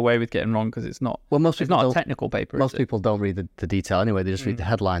can get away with getting wrong because it's not? Well, it's not a technical paper. Most people don't read the detail anyway. They just read the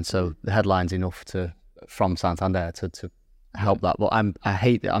headline. So the headline's enough from Santander to help that. But I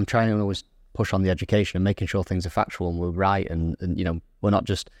hate that. I'm trying to always push on the education and making sure things are factual and we're right and we're not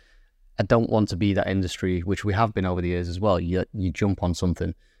just. I don't want to be that industry, which we have been over the years as well. You jump on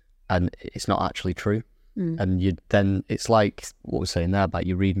something and it's not actually true. And then it's like what we're saying there about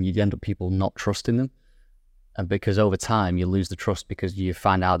you reading, you end up people not trusting them, and because over time you lose the trust because you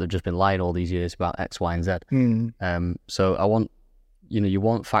find out they've just been lying all these years about X, Y, and Z. So I want, you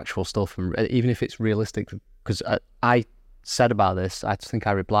want factual stuff, and even if it's realistic, because I said about this, I think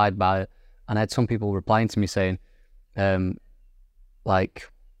I replied about it, and I had some people replying to me saying,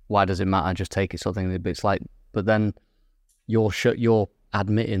 like, why does it matter? Just take it, something. But it's like, but then you're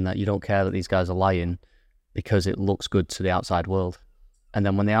admitting that you don't care that these guys are lying because it looks good to the outside world. And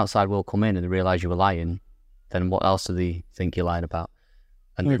then when the outside world come in and they realise you were lying, then what else do they think you're lying about?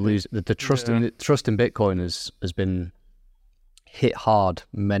 And they lose the trust. Trust in Bitcoin has been hit hard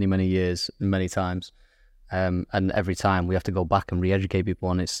many years, many times. And every time we have to go back and re-educate people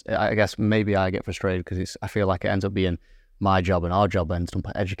on it. I guess maybe I get frustrated because I feel like it ends up being my job and our job ends up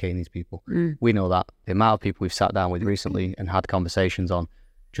educating these people. We know that. The amount of people we've sat down with recently and had conversations on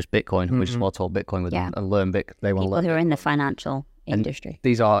just Bitcoin, we just want to talk Bitcoin with them and learn Bitcoin. They want to learn. People who are in the financial industry.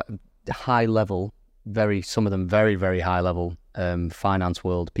 These are high level, some of them very, very high level finance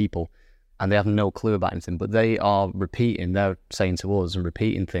world people, and they have no clue about anything, but they're saying to us and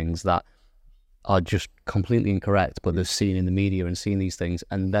repeating things that are just completely incorrect, but they've seen in the media and seen these things.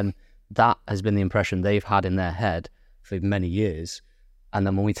 And then that has been the impression they've had in their head for many years. And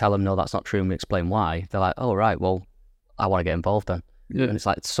then when we tell them, no, that's not true, and we explain why, they're like, oh, right, well, I want to get involved then. Yeah. And it's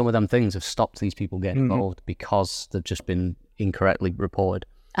like some of them things have stopped these people getting involved because they've just been incorrectly reported.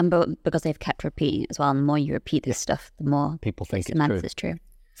 And because they've kept repeating it as well. And the more you repeat this stuff, the more people think it's true.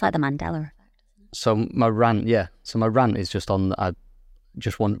 It's like the Mandela effect. So my rant is just on, I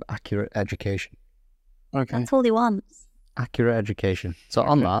just want accurate education. Okay. That's all he wants. Accurate education. So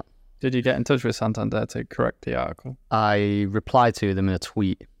on that. Did you get in touch with Santander to correct the article? I replied to them in a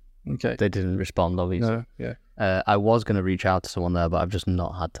tweet. Okay. They didn't respond, obviously. No, yeah. I was going to reach out to someone there, but I've just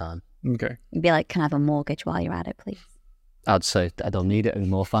not had time. Okay. You'd be like, can I have a mortgage while you're at it, please? I'd say I don't need it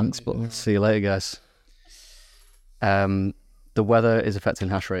anymore, thanks, but see you later, guys. The weather is affecting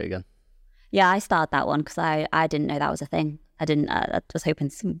hash rate again. Yeah, I started that one because I didn't know that was a thing. I was hoping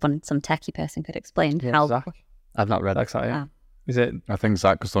some techie person could explain how. Zach? I've not read it. Exciting. Oh. Is it? I think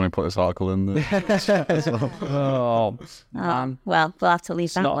Zach has only put this article in there. Oh, man. Well, we'll have to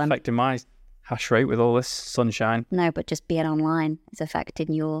leave that one. It's not affecting my hash rate with all this sunshine. No, but just being online is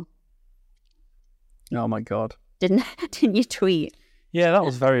affecting your... Oh my God. Didn't you tweet? Yeah, that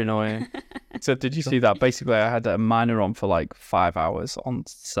was very annoying. So did you see that? Basically, I had a miner on for like 5 hours on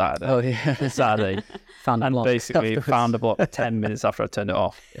Saturday. Oh yeah, Saturday. found a And block basically afterwards. found a block 10 minutes after I turned it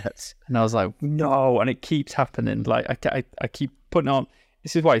off. Yes. And I was like, no. And it keeps happening. Like, I keep putting on.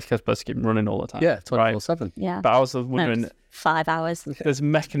 This is why it's supposed to keep running all the time. Yeah, right? 24/7. Yeah. But I was No, wondering, it's 5 hours. there's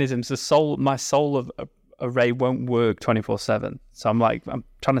mechanisms. My solar array won't work 24/7. So I'm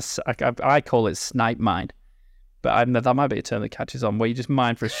trying to, I call it snipe mine. But that might be a term that catches on, where you just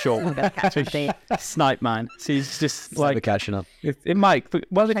mine for a short snipe mine. So it's just Like like catching up. it might.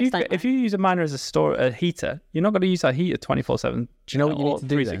 Well, Snipe if you use a miner as a heater, you're not going to use that heater 24/7. Do you know what you need to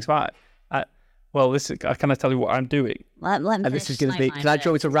do then? 365. Well, listen, can I tell you what I'm doing? Let me And this is going to finish be. my Can I mind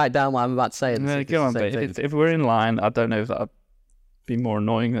draw you to write down what I'm about to say? and see if Go it's on, the same but thing? if we're in line, I don't know if that'd be more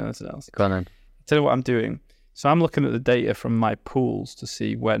annoying than anything else. Go on then. Tell you what I'm doing. So I'm looking at the data from my pools to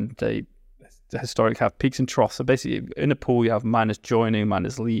see when they historically have peaks and troughs. So basically, in a pool, you have miners joining,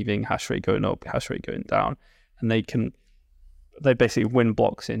 miners leaving, hash rate going up, hash rate going down, and they basically win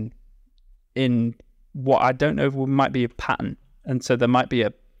blocks in what I don't know might be a pattern, and so there might be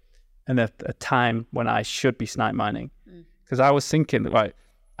a time when I should be snipe mining, because I was thinking, right,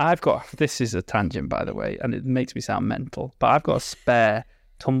 this is a tangent, by the way, and it makes me sound mental, but I've got a spare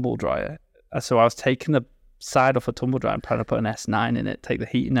tumble dryer. So I was taking the side off a tumble dryer and trying to put an S9 in it, take the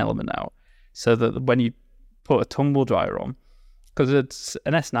heating element out, so that when you put a tumble dryer on, because it's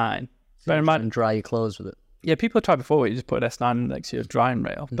an S9, bear in mind, And dry your clothes with it. yeah, people have tried before where you just put an S9 next to your drying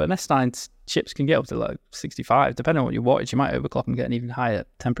rail, but an S9 chips can get up to like 65, depending on what your wattage. You might overclock and get an even higher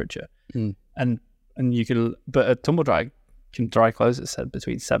temperature. And you can, but a tumble dryer can dry clothes, it said,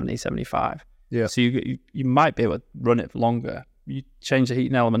 between 70 75. Yeah. So you might be able to run it longer. You change the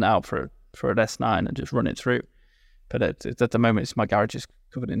heating element out for an S9 and just run it through. But at the moment, my garage is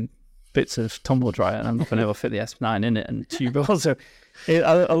covered in bits of tumble dryer, and I'm not going to be able to fit the S9 in it and tube it. So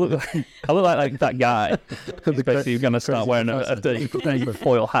I look like that guy who's basically going to start wearing a dirty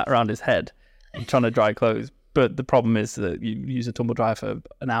foil hat around his head and trying to dry clothes. But the problem is that you use a tumble dryer for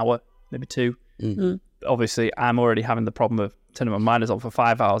an hour, maybe 2. Obviously, I'm already having the problem of turning my miners on for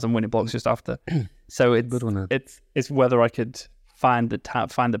 5 hours and winning blocks just after. So it's whether I could find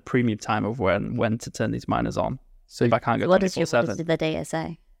the premium time of when to turn these miners on. So if I can't go 24/7. What did the data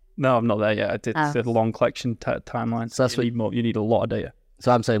say? No, I'm not there yet. I did the long collection timeline. So that's you need a lot of data.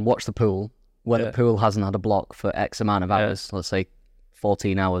 So I'm saying watch the pool. When the pool hasn't had a block for X amount of hours, let's say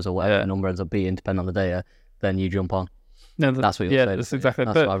 14 hours or whatever the number ends up being, depending on the data, then you jump on. No, That's what you're saying. that's exactly.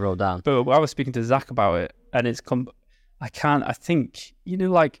 That's what I wrote down. But I was speaking to Zach about it, and it's I think you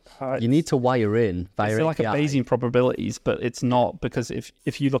need to wire in via it's like a Bayesian probabilities, but it's not, because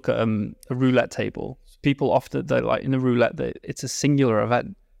if you look at a roulette table, people often, they're like, in a roulette, it's a singular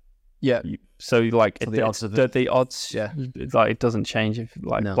event. Yeah. So the odds of the odds, like, it doesn't change. If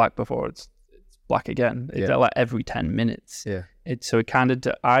black before, it's black again. It's like every 10 minutes. Yeah. So it kind of,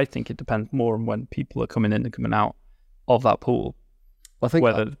 I think it depends more on when people are coming in and coming out of that pool. I think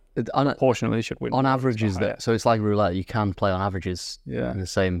whether proportionally should win. On averages, so it's like roulette. You can play on averages in the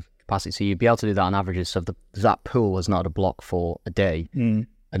same capacity. So you'd be able to do that on averages. So if that pool has not had a block for a day, and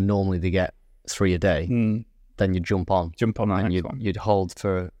normally they get 3 a day, then you jump on that and next one. you'd hold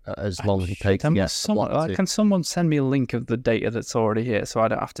for as long as it takes to get Can someone send me a link of the data that's already here, so I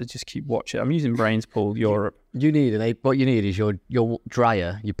don't have to just keep watching? I'm using Brains Pool Europe. What you need is your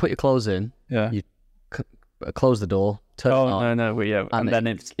dryer. You put your clothes in. Yeah. You close the door. Turn it on. And then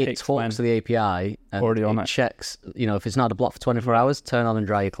it talks to the API and already on it checks. If it's not a block for 24 hours, turn on and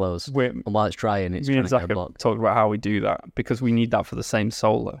dry your clothes. And while it's drying, it's trying to get a block. Talked about how we do that, because we need that for the same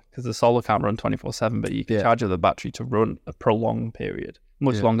solar, because the solar can't run 24/7, but you can charge the battery to run a prolonged period,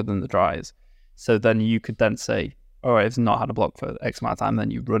 much longer than the dryers. So then you could then say, all right, it's not had a block for X amount of time,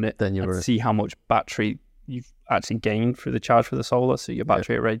 then you run it, see how much battery you've actually gained through the charge for the solar, so your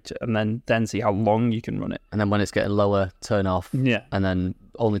battery rate, and then see how long you can run it. And then when it's getting lower, turn off. Yeah. And then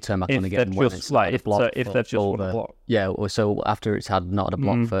only turn back on again when it's had a block. If they've just won a block. Yeah. So after it's not had a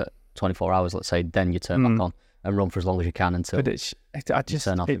block for 24 hours, let's say, then you turn back on and run for as long as you can until. But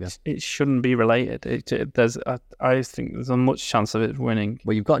turn off again. It shouldn't be related. I think there's a much chance of it winning.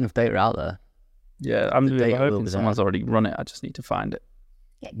 Well, you've got enough data out there. Yeah, I'm hoping someone's already run it. I just need to find it.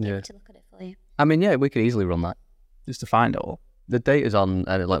 Get Gabe to look at it for you. I mean, we could easily run that. Just to find it all. The data's on.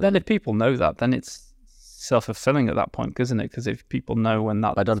 Then if people know that, then it's self-fulfilling at that point, isn't it? Because if people know when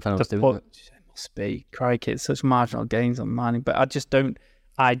that... I don't know if doing it. It must be. Crikey, it's such marginal gains on mining. But I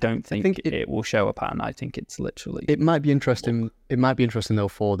don't think it will show a pattern. I think it's literally... It might be interesting. It might be interesting, though,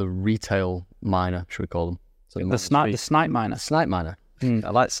 for the retail miner, should we call them? So the snipe miner. Snipe miner.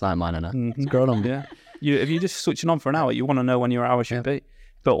 I like snipe miner now. It's grown on me. Yeah. If you're just switching on for an hour, you want to know when your hour should be.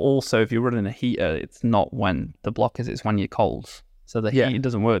 But also, if you're running a heater, it's not when the block is; it's when you're cold. So the heater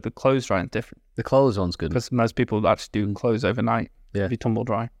doesn't work. The clothes drying is different. The clothes one's good Because most people actually do clothes overnight. Yeah. If you tumble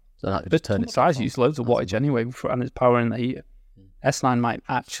dry. So that But tumble dries use loads of wattage anyway, and it's powering the heater. S9 might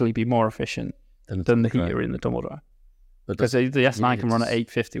actually be more efficient than the heater in the tumble dry. Because the S9 can run at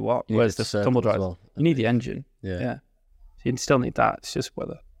 850 watt, whereas the tumble dry, you need the engine. Yeah. So you still need that. It's just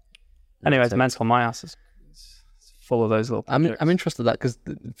whether. Anyway, it's mental. My ass is full of those little projects. I'm interested in that because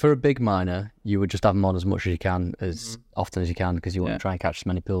for a big miner, you would just have them on as much as you can, as often as you can, because you want to try and catch as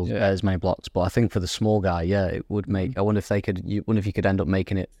many pools, as many blocks. But I think for the small guy, it would make. I wonder if they could. You wonder if you could end up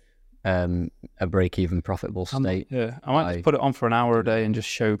making it a break-even, profitable state. I might just put it on for an hour a day and just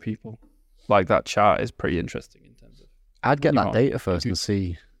show people. Like that chart is pretty interesting in terms of. I'd get that data first and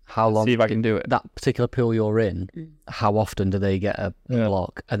see how long. See if I can do it. That particular pool you're in, how often do they get a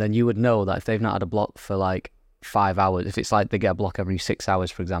block? And then you would know that if they've not had a block for like 5 hours, if it's like they get a block every 6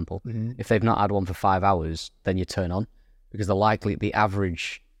 hours, for example, if they've not had one for 5 hours, then you turn on because the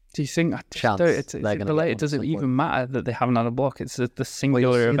average. Do you think chance it's related? Does it even matter that they haven't had a block? It's the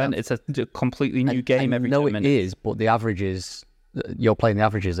singular event. It's a completely new game every 10 minutes. No, it is, but the averages, you're playing the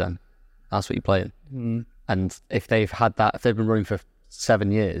averages then. That's what you're playing. And if they've been running for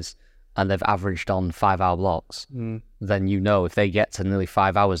 7 years and they've averaged on 5 hour blocks, then you know if they get to nearly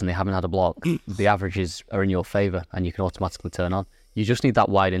 5 hours and they haven't had a block, the averages are in your favour and you can automatically turn on. You just need that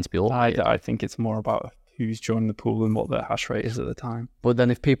wide in to be automated. I think it's more about who's joined the pool and what their hash rate is at the time. But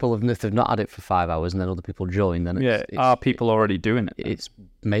then if they've not had it for 5 hours and then other people join, then are people already doing it? It's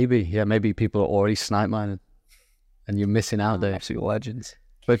maybe people are already snipe mining and you're missing out there. Absolute legends.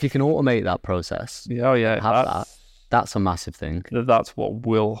 But if you can automate that process, that's a massive thing. That's what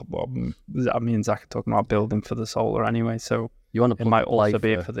me and Zach are talking about building for the solar anyway. So you want to it might also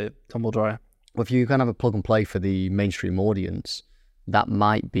be for the tumble dryer. Well, if you can have a plug and play for the mainstream audience, that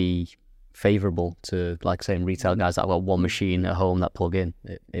might be favourable to, like saying, retail guys that have got one machine at home that plug in.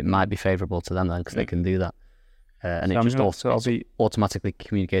 It might be favourable to them then because they can do that. And it just automatically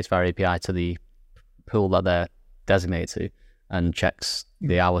communicates via API to the pool that they're designated to and checks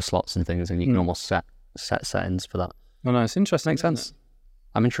the hour slots and things, and you can almost set settings for that. Oh, no, it's interesting. Makes sense.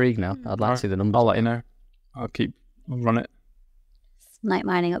 I'm intrigued now. I'd like to see the numbers. I'll let you know. I'll run it. Night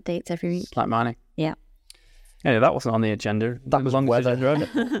mining updates every week. Night mining. Yeah. Yeah, that wasn't on the agenda. That was weather.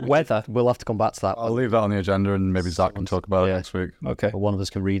 Weather. We'll have to come back to that. I'll leave that on the agenda and maybe Zach can talk about it next week. Okay. Or one of us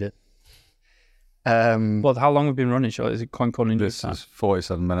can read it. Well, how long have we been running, Charlotte? Is it CoinCorner? This is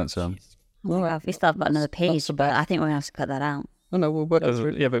 47 minutes in. Well, we still have got another page, but I think we're going to have to cut that out. No, we'll work through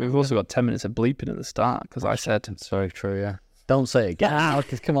it. Yeah, but we've also got 10 minutes of bleeping at the start because I said... It's very true, yeah. Don't say it. Get out.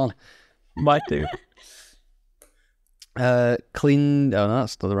 Come on. Might do. Clean... Oh, no,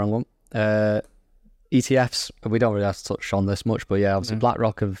 that's still the wrong one. ETFs, we don't really have to touch on this much, but yeah, obviously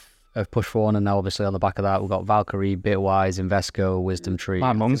BlackRock have pushed for one, and now obviously on the back of that, we've got Valkyrie, Bitwise, Invesco, Wisdom Tree.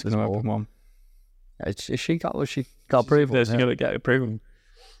 My mum's going to open one. She got approval? She's going to get approval.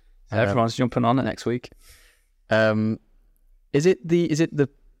 Everyone's jumping on it next week. Is it the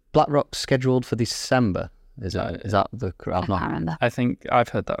BlackRock scheduled for December? Is that the? I can't remember. I think I've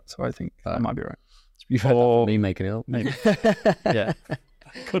heard that, so I think I might be right. You've heard that from me making it up. Maybe. Yeah.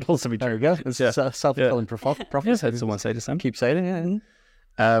 Could also be true. There we go. It's self-fulfilling prophecy. I just heard someone say December. Keep saying it.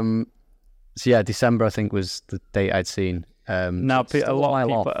 Yeah. So yeah, December I think was the date I'd seen. Now a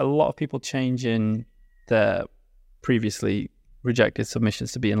lot of people changing their previously rejected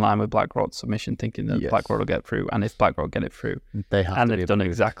submissions to be in line with BlackRock's submission, thinking that BlackRock will get through, and if BlackRock get it through, they've done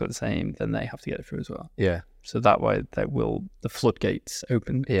exactly the same, then they have to get it through as well. Yeah. So that way, the floodgates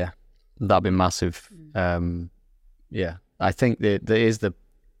open. Yeah, that'd be massive. Yeah, I think there is the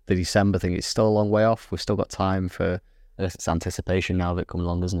December thing. It's still a long way off. We've still got time for. I guess it's anticipation now that comes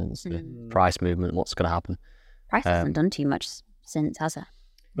along, isn't it? It's the price movement. What's going to happen? Price hasn't done too much since, has it?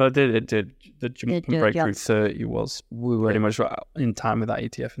 Well, it did. The jump and breakthrough 30 was pretty much in time with that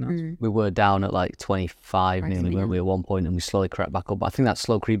ETF announcement. We were down at like 25 nearly, weren't we, at one point, and we slowly crept back up. But I think that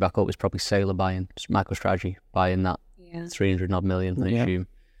slow creep back up was probably Sailor buying, just MicroStrategy buying that 300 odd million, I assume.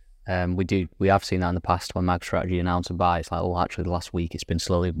 We have seen that in the past when MicroStrategy announced a buy. It's like, actually the last week it's been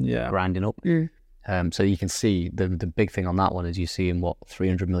slowly grinding up. So you can see the big thing on that one is you see in what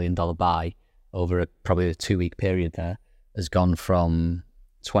 $300 million buy over probably a 2-week period there has gone from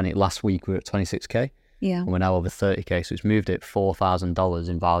last week we were at 26k, and we're now over 30k, so it's moved it $4,000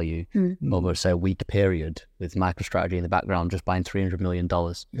 in value over say a week period with MicroStrategy in the background just buying $300 million.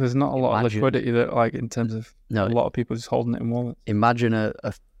 There's not a lot of liquidity that, like, in terms of a lot of people just holding it in wallets. Imagine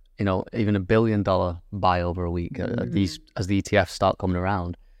even $1 billion buy over a week as the ETFs start coming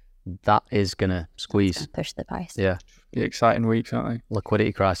around. That is gonna squeeze, push the price. Yeah, be exciting weeks, aren't they?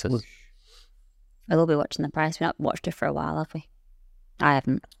 Liquidity crisis. We'll be watching the price. We've not watched it for a while, have we? I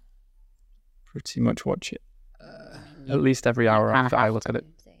haven't. Pretty much watch it at least every hour after I look at it.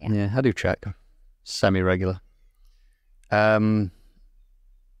 Yeah, I do check. Semi-regular. So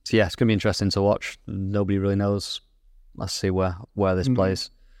yeah, it's going to be interesting to watch. Nobody really knows. Let's see where this plays.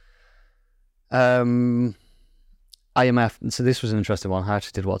 IMF. So this was an interesting one. I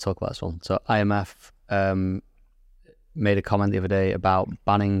actually did want to talk about this one. So IMF made a comment the other day about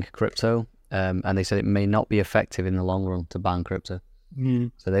banning crypto, and they said it may not be effective in the long run to ban crypto.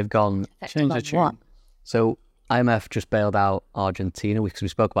 So they've gone change the tune. What? So IMF just bailed out Argentina because we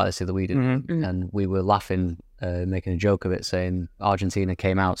spoke about this the other week, and we were laughing, making a joke of it, saying Argentina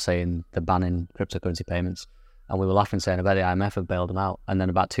came out saying they're banning cryptocurrency payments, and we were laughing saying I bet the IMF have bailed them out, and then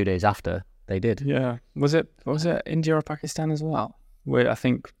about 2 days after they did. Yeah, was it India or Pakistan as well? Where I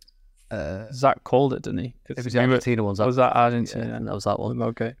think Zach called it, didn't he? It was the Argentina ones. Was that Argentina? Yeah, that was that one.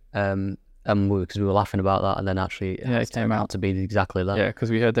 Okay. Because we were laughing about that, and then actually it came out to be exactly that. Yeah,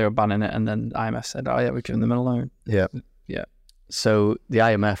 because we heard they were banning it, and then IMF said, "Oh yeah, we're giving them alone." Yeah. So the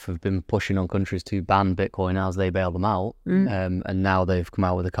IMF have been pushing on countries to ban Bitcoin as they bail them out, and now they've come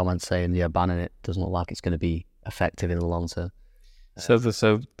out with a comment saying, "Yeah, banning it doesn't look like it's going to be effective in the long term." So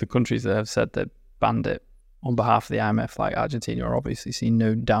the countries that have said they banned it on behalf of the IMF, like Argentina, are obviously seeing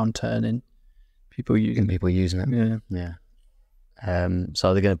no downturn in people using it. Yeah.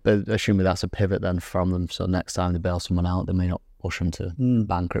 So they're going to, assuming that's a pivot then from them. So next time they bail someone out, they may not push them to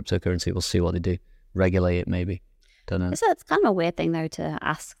ban cryptocurrency. We'll see what they do. Regulate it, maybe. Don't know. So it's kind of a weird thing, though, to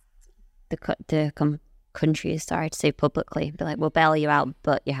ask the countries, to say publicly, be like, we'll bail you out,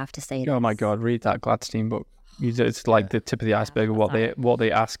 but you have to say Oh my God, read that Gladstein book. It's like the tip of the iceberg of what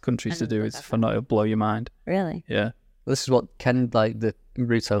they ask countries to do. It's phenomenal. It'll blow your mind. Really? Yeah. This is what the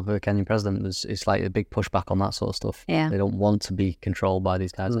Ruto, the Kenyan president, it's like a big pushback on that sort of stuff. Yeah. They don't want to be controlled by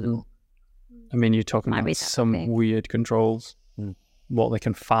these guys anymore. I mean, you're talking about some weird controls, what they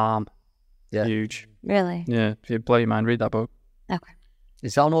can farm. Yeah. Huge. Really? Yeah. If you blow your mind, read that book. Okay.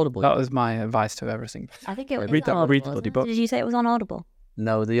 It's on Audible. That was my advice to everything. I think it was read on Audible, read the bloody book. Did you say it was on Audible?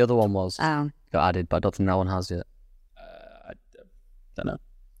 No, the other one was got added, but I don't think that one has yet. I don't know.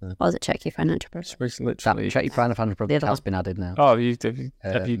 What was it? Check your financial profile. It's literally... Check your financial profile has been added now. Oh, have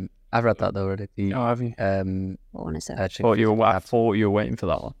you... I've read that though already. Have you? What one is it? I thought you were waiting for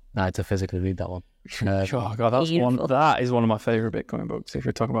that one. I had to physically read that one. Oh God, that's one. That is one of my favorite Bitcoin books. If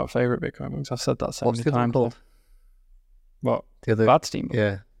you're talking about favorite Bitcoin books, I've said that so many times. Called? What? The other Gladstein book?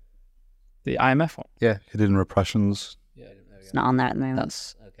 Yeah. The IMF one? Yeah. Hidden Repressions. Yeah. It's not on there at the moment.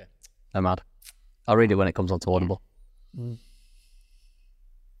 That's okay. I'm mad. I'll read it when it comes onto Audible.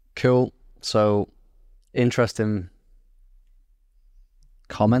 Cool. So, interesting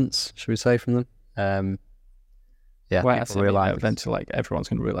comments, should we say, from them? Yeah. Well, eventually, everyone's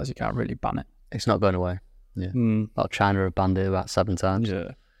going to realise you can't really ban it. It's not going away. Yeah. About China have banned it about 7 times.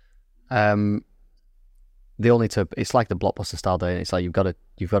 Yeah. It's like the blockbuster style day. It's like you've got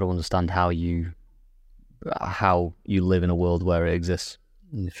to understand how you live in a world where it exists,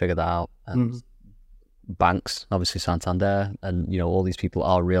 and you figure that out. And banks, obviously Santander, and all these people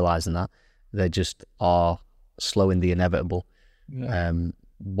are realizing that they just are slowing the inevitable,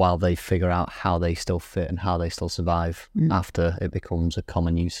 while they figure out how they still fit and how they still survive after it becomes a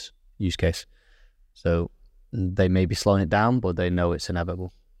common use case. So they may be slowing it down, but they know it's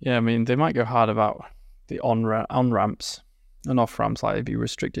inevitable. Yeah, I mean, they might go hard about the on-ramps and off-ramps, like it'd be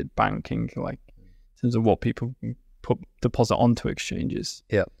restricted banking, like in terms of what people deposit onto exchanges.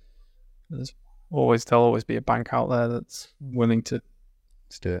 Yeah. There'll always be a bank out there that's willing to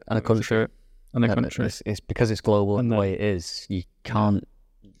do it. And a country. It's because it's global and the way it is, you can't.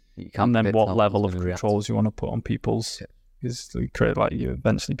 And then what level of controls you want to put on people's is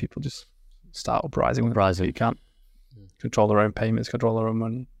eventually people just start uprising with it. You can't control their own payments, control their own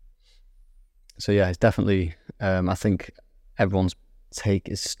money. So yeah, it's definitely. I think everyone's take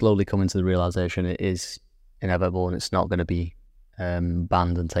is slowly coming to the realization it is inevitable and it's not going to be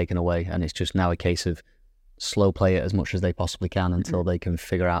banned and taken away, and it's just now a case of slow play it as much as they possibly can until they can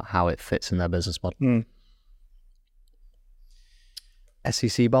figure out how it fits in their business model.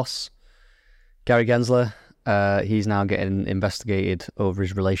 SEC boss Gary Gensler, he's now getting investigated over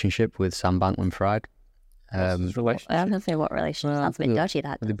his relationship with Sam Bankman-Fried. I was going to say what relationship. That's a bit dodgy,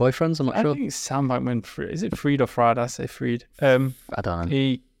 that. Are they boyfriends? I'm not sure. I think it's Sam Bankman-Fried. Is it Fried or Fried? I say Fried. I don't know.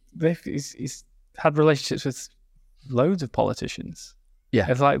 He's had relationships with loads of politicians. Yeah.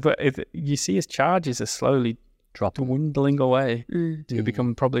 It's like, but you see his charges are slowly dwindling away to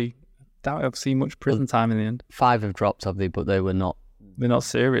become probably, doubt I've seen much prison time in the end. 5 have dropped, have they? But they were not They're not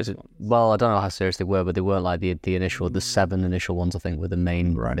serious. Well, I don't know how serious they were, but they weren't like the 7 initial ones, I think, were the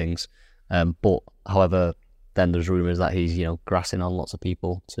main things. But, however, then there's rumours that he's, grassing on lots of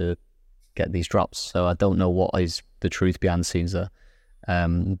people to get these drops. So I don't know what is the truth behind the scenes there.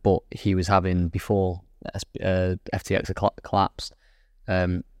 But he was having, before FTX collapsed,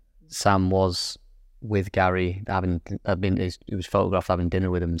 Sam was with Gary he was photographed having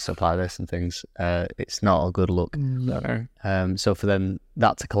dinner with him and stuff like this and things. It's not a good look. No. So for them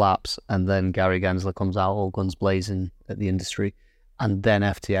that to collapse, and then Gary Gensler comes out all guns blazing at the industry, and then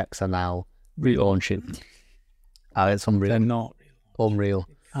FTX are now relaunching. It's unreal. They're not unreal.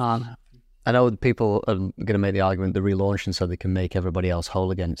 I know people are going to make the argument they're relaunching so they can make everybody else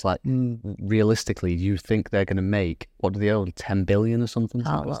whole again. It's like, realistically, you think they're going to make, what do they owe, 10 billion or something?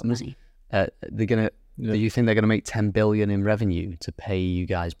 Oh, a lot of money. Do you think they're going to make 10 billion in revenue to pay you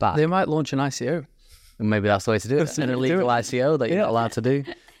guys back? They might launch an ICO. And maybe that's the way to do it. An illegal ICO that you're not allowed to do.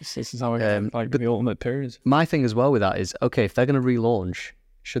 This is how the ultimate period. My thing as well with that is, okay, if they're going to relaunch,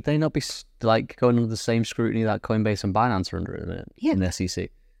 should they not be going under the same scrutiny that Coinbase and Binance are under in the SEC?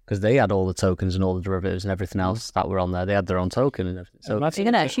 Because they had all the tokens and all the derivatives and everything else that were on there. They had their own token and everything. So you're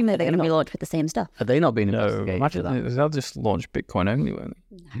going to assume that they're going to relaunch with the same stuff. Are they not being investigated? No, imagine they'll just launch Bitcoin only, won't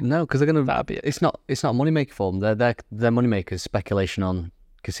they? No, because they're going to. It's not a moneymaker for them. Their moneymaker is speculation on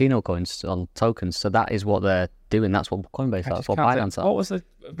casino coins, on tokens. So that is what they're doing. That's what Coinbase. That's what Binance are.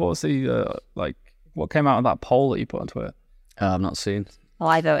 What came out of that poll that you put on Twitter? I've not seen. Oh,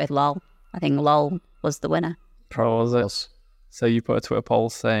 I voted LOL. I think LOL was the winner. Was it? So you put a Twitter poll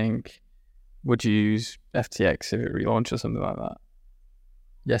saying, would you use FTX if it relaunched or something like that?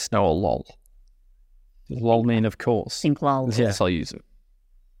 Yes, no, or LOL. Does LOL mean of course? I think LOL. Yes, I'll use it.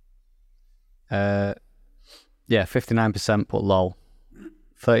 59% put LOL,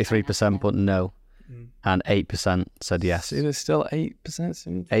 33% put no, and 8% said yes. See, there's still 8%.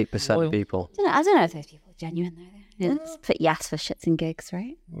 8% of people. I don't know if those people are genuine though. It's put yes for shits and gigs,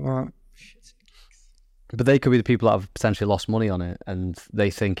 right? But they could be the people that have potentially lost money on it, and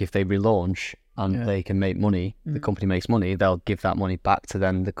they think if they relaunch and they can make money, the company makes money, they'll give that money back to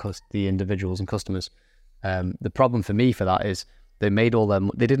then the individuals and customers. The problem for me for that is they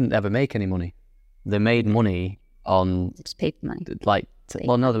didn't ever make any money. They made money on just paper money.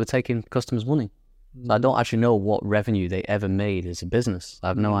 They were taking customers' money. So I don't actually know what revenue they ever made as a business. I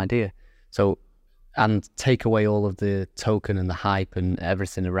have no idea. So, and take away all of the token and the hype and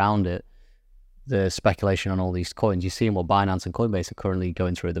everything around it, the speculation on all these coins. You're seeing what Binance and Coinbase are currently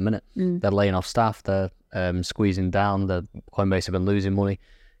going through at the minute. They're laying off staff. They're squeezing down. The Coinbase have been losing money.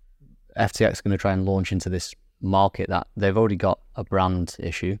 FTX is going to try and launch into this market that they've already got a brand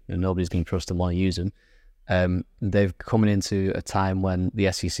issue and nobody's going to trust them, want to use them. They're coming into a time when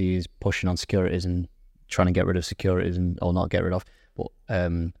the SEC is pushing on securities and trying to get rid of securities or not get rid of, but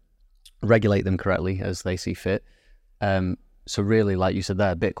regulate them correctly as they see fit. So really, like you said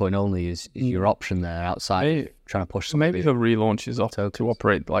there, Bitcoin only is your option there outside trying to push. So maybe the relaunch is off to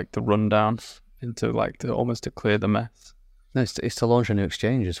operate like the rundown into almost to clear the mess. No, it's to launch a new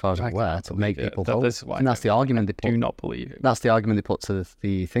exchange, as far as I'm aware, to make people vote. And that's the argument they put. Do not believe it. That's the argument they put to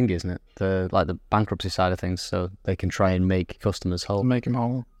the thing, isn't it? The bankruptcy side of things, so they can try and make customers whole. Make them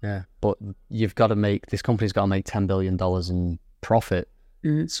whole. Yeah, but this company's got to make $10 billion in profit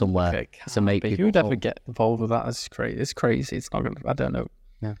somewhere to make people who would whole. ever get involved with that? It's crazy. It's crazy. It's not gonna. I don't know.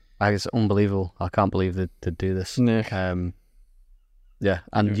 Yeah, it's unbelievable. I can't believe they do this. Yeah,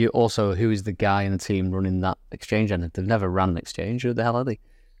 and you also, who is the guy in the team running that exchange? And they've never ran an exchange. Who the hell are they?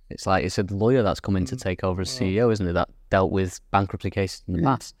 It's like it's a lawyer that's come in to take over as CEO, isn't it? That dealt with bankruptcy cases in the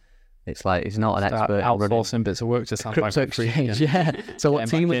past. It's like he's not an expert. Outsourcing bits of work to crypto exchange. Yeah. So what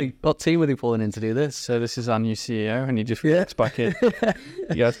team are they pulling in to do this? So this is our new CEO, and he just gets back in.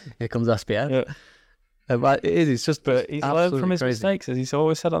 Yes. Here comes SPF. Yeah. But it is. It's just. But he's learned from his mistakes, as he's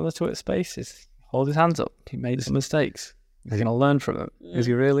always said on the Twitter Spaces. Hold his hands up. He made some mistakes. He's going to learn from them. Is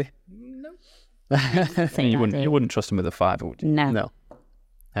he really? No. You wouldn't trust him with a $5, would you? No.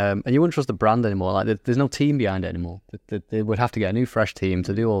 And you wouldn't trust the brand anymore. Like there's no team behind it anymore. They would have to get a new, fresh team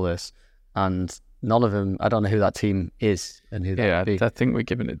to do all this, and none of them. I don't know who that team is and who that would be. I think we're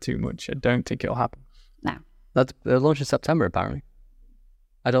giving it too much. I don't think it'll happen. No. They're launching in September, apparently.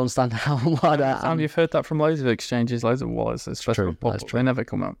 I don't understand how. You've heard that from loads of exchanges, loads of wallets. It's true. They never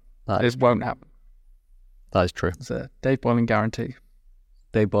come out. This won't happen. That is true. It's a Dave Boiling guarantee.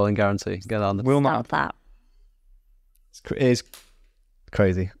 Dave Boiling guarantee. Get on the. Will not that. It is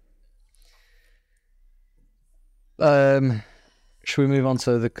crazy. Should we move on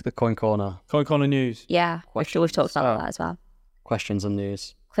to the CoinCorner? CoinCorner news. Yeah, we've talked about that as well. Questions and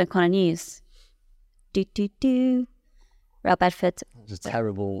news. CoinCorner news. Real Bedford. It's a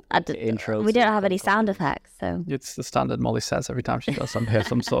terrible intro. We don't have any sound effects, so It's the standard Molly says every time she does some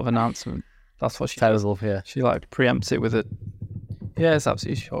sort of announcement. That's what she tells does. off here. She like preempts it with a, yeah, it's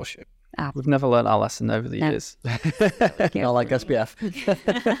absolutely horseshit. Ah. We've never learned our lesson over the years. Not like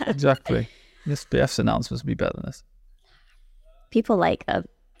SBF. Exactly. SBF's announcements would be better than this. people like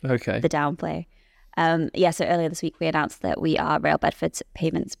Okay. the downplay. So earlier this week we announced that we are Real Bedford's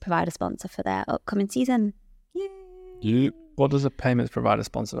payments provider sponsor for their upcoming season. What does a payments provider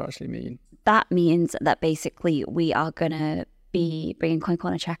sponsor actually mean? That means that basically we are going to be bringing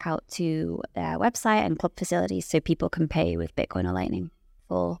CoinCorner checkout to their website and club facilities so people can pay with Bitcoin or Lightning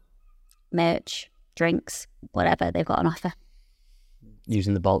for merch, drinks, whatever they've got on offer.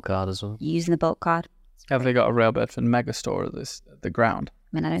 Using the bulk card as well. Using the bulk card. Have they got a Real Bedford mega store at the ground?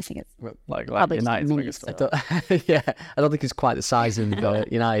 I mean, I don't think it's Like probably just United's mini mega store. store. I don't think it's quite the size of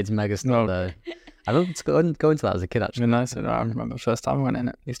United's megastore No. though. I don't go into that as a kid actually. I remember the first time I went in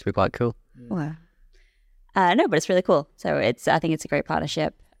it. It used to be quite cool. Wow. No, but it's really cool. So I think it's a great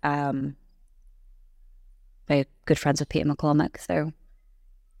partnership. Very good friends with Peter McCormack, so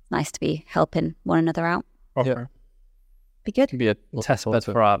nice to be helping one another out. Yeah. Be good. It can be a Looking test forward bed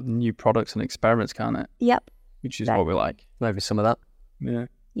to it. for our new products and experiments, can't it? Yep. Which is what we like. Maybe some of that. Yeah.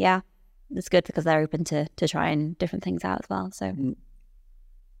 Yeah. It's good because they're open to trying different things out as well. So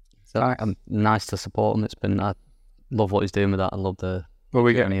So nice to support him. I love what he's doing with that. I love the Will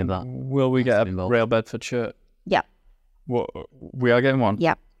we get journey of that. Will we get a involved. Real Bedford shirt? yeah. What we are getting one?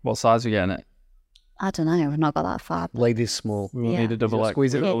 Yeah. What size are we getting it? I don't know. I've not got that far. Ladies small. We will Yeah. need a double X.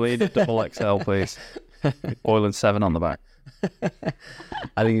 Squeeze it We'll need a double XL, please. Boiling 7 on the back.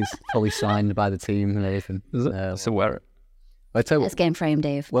 I think it's fully signed by the team and everything. Is it? So wear it. I tell you Let's what, game frame,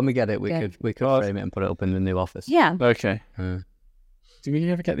 Dave. when we get it, we Good. could God. frame it and put it up in the new office. Yeah. Okay. Uh, Do we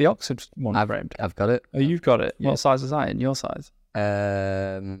ever get the Oxford one framed? I've got it. Oh, you've got it. Yeah. What size is that in your size?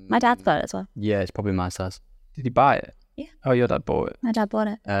 My dad's got it as well. Yeah, it's probably my size. Did he buy it? Yeah. Oh, your dad bought it. My dad bought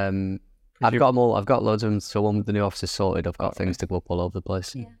it. I've got them all. I've got loads of them. So when the new office is sorted, I've got things to go up all over the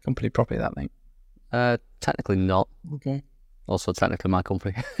place. Yeah. Company property, that thing. Technically not. Okay. Also technically my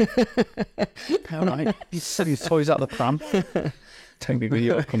company. All right. You said his toys out the pram. Technically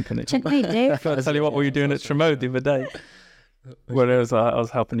your company. Checkmate, Dave. I'll tell you what we were doing at Tremode the other day. When I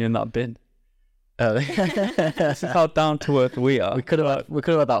was helping you in that bin. This is how down to earth we are. We could have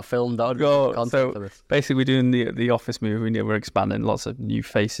had that filmed. That would be Oh, good content so for this. basically, we're doing the office move. We're expanding, lots of new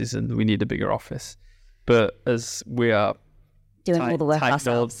faces, and we need a bigger office. But as we are Doing all the work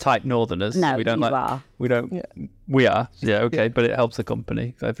ourselves. tight northerners, No, we don't you like. are. We don't. Yeah. We are. Yeah. Okay. But it helps the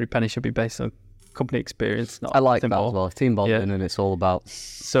company. Every penny should be based on company experience. Not I like that simple. as well. Team bonding, and it's all about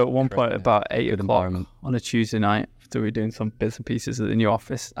So at one point, about 8 good o'clock environment. on a Tuesday night, after we were doing some bits and pieces at the new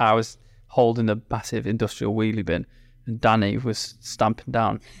office, I was holding a massive industrial wheelie bin, and Danny was stamping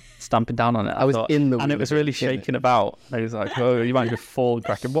down on it. I was in the and it was wheelie really bin, shaking about. And he was like, "Oh, you might just fall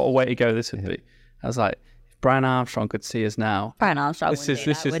cracking. What a way to go this would be." I was like, "If Brian Armstrong could see us now, Brian Armstrong. this is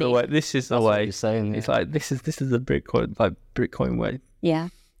the way. This is the That's what way." you're saying. It's Yeah. like this is the Britcoin way, Yeah.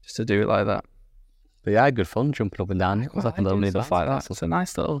 just to do it like that. But yeah, I had good fun jumping up and down. It was like a little mini stuff like that. It's a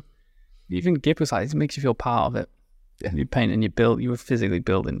nice little. Even Gib was like, it makes you feel part of it. Yeah. You paint and you build. You were physically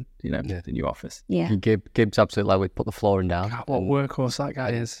building, Yeah. the new office. Yeah. Gibb's absolutely like we put the flooring down. God, what and workhorse that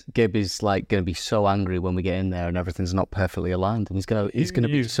guy is. Gib is like going to be so angry when we get in there and everything's not perfectly aligned, and he's going to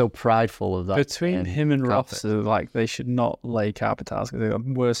be You- so prideful of that. Between him and carpet. Ross, like they should not lay carpet tiles because they've got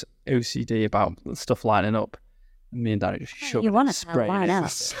worse OCD about stuff lining up. And me and Danny just shove You it, want to spray line it. up.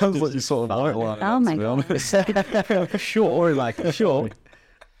 Sounds like you sort of outline. Oh my god. Sure, sure.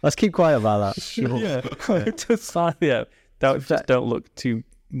 Let's keep quiet about that. Yeah, just like, yeah. Don't look too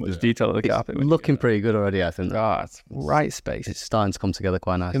much detail of the carpet. It's looking pretty good already, I think. it's right space. It's starting to come together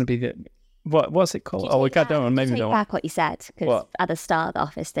quite nice. It's going to be the what's it called? Oh, we can't do it. Maybe we Take don't. back what you said because What? at the start of the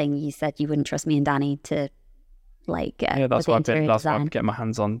office thing, you said you wouldn't trust me and Danny to Yeah, that's with the why interior that's why design. I'm getting my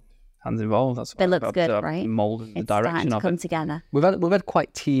hands involved. That's But it why looks I've good, got right? mold in the It's starting direction to of come it. together. We've had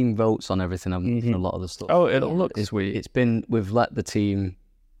quite team votes on everything on a lot of the stuff. Oh, it'll look It's- sweet. It's been we've let the team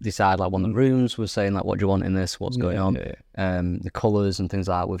decide like one of the rooms. We're saying like, what do you want in this? What's going on? Yeah. The colours and things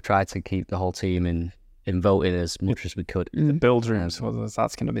like that. We've tried to keep the whole team in voting as much as we could. The build rooms, well,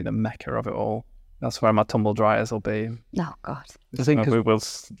 that's going to be the mecca of it all. That's where my tumble dryers will be. Oh god. I think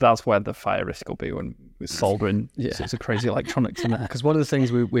That's where the fire risk will be when we're soldering. Yeah. It's a crazy electronics in there. because one of the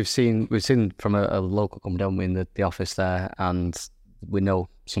things we've seen from a local company, don't we, in the office there, and we know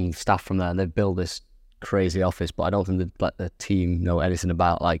some staff from there, and they've built this crazy office, but I don't think they'd let the team know anything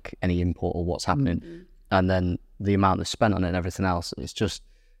about like any input or what's happening. And then the amount that's spent on it and everything else,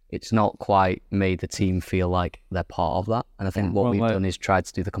 it's not quite made the team feel like they're part of that. And I think what we've done is tried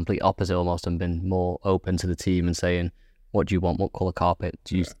to do the complete opposite almost, and been more open to the team and saying, what do you want? What colour carpet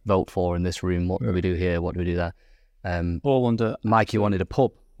do you vote for in this room? What do we do here? What do we do there? All under. Mikey wanted a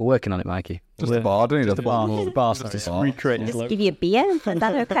pub. We're working on it, Mikey. Just a bar, don't you? Just a bar. Just recreate Just give you a beer. Is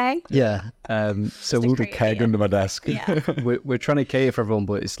that okay? Yeah. So we'll a keg under my desk. Yeah. we're trying to cater for everyone,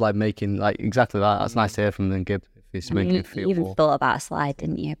 but it's like making like exactly that. That's nice to hear from them, Gib. If it's making it feel You even more. thought about a slide,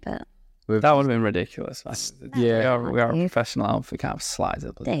 didn't you? But That would have been ridiculous. Yeah. we are a professional outfit. We can't have slides.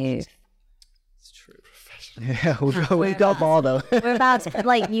 Dave, It's true. Yeah, we've got more though. we're about to,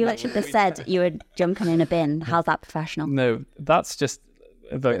 like you literally just said you were jumping in a bin. How's that professional? No, that's just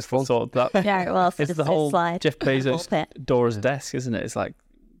evokes the thought that Yeah, well, it's just the a whole slide. Jeff Bezos Pulpit. Dora's desk, isn't it? It's like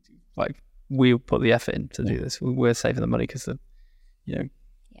we put the effort in to do this. We're saving the money because the Yeah,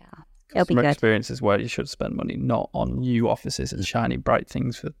 it'll be customer good. experience is where you should spend money, not on new offices and shiny bright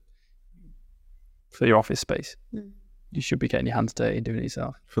things for your office space. You should be getting your hands dirty and doing it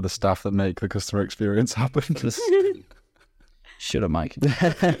yourself. For the staff that make the customer experience happen. Shut up, Mike.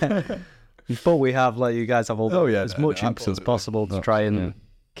 But we have, like you guys have all as much input as absolutely. possible to try and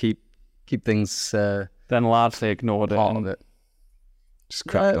keep things Then largely ignored it part of and it. Just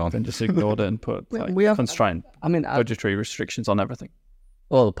cracked on. then just ignored it and put we have- constraint I mean, budgetary restrictions on everything.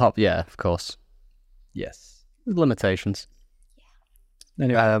 well, pop, yeah, of course, Yes. there's limitations.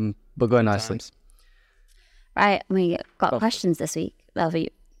 Anyway, But going nicely. times. Right, we got questions this week. Have you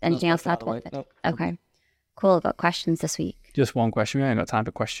anything else to add to that? Okay, cool. Got questions this week. Just one question. We ain't got time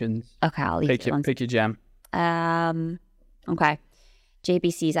for questions. Okay, I'll leave Pick it. your gem. Okay.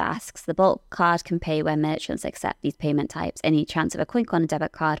 JBC's asks, the bulk card can pay where merchants accept these payment types. Any chance of a CoinCorner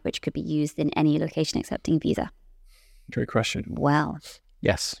debit card which could be used in any location accepting Visa? Great question. Well,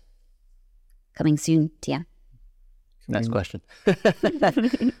 Yes. coming soon, TM. Next question.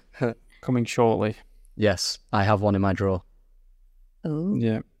 Coming shortly. Yes, I have one in my drawer. Oh,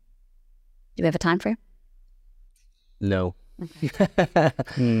 Yeah. do we have a time frame? No.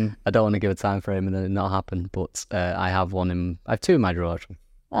 I don't want to give a time frame and then it not happen, but I have two in my drawer actually.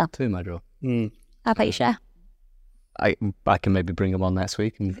 Well. Two in my drawer. How about you share? I can maybe bring them on next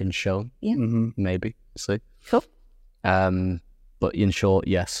week and you can show 'em. Yeah. Maybe see. Cool. But in short,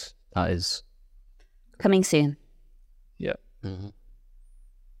 yes, that is. Coming soon. Yeah.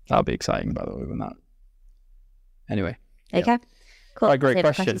 That'll be exciting, by the way, when that. Anyway, Okay. Cool. Right, great Save the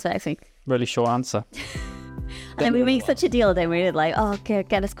question. questions for next week. really short answer. And then we make such a deal, don't we? Like, oh, okay,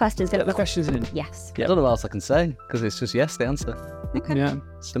 get us questions. Get the questions in. Yes. I don't know what else I can say because it's just yes, the answer. Okay. Yeah.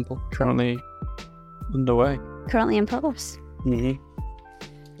 Simple. Currently underway. Currently in progress.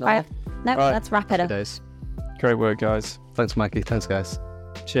 Mm-hmm. Right. No, Right. let's wrap it up. Days. Great work, guys. Thanks, Mikey. Thanks, guys.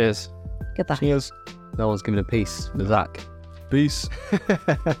 Cheers. Goodbye. Cheers. No one's giving a peace with Zach. Peace.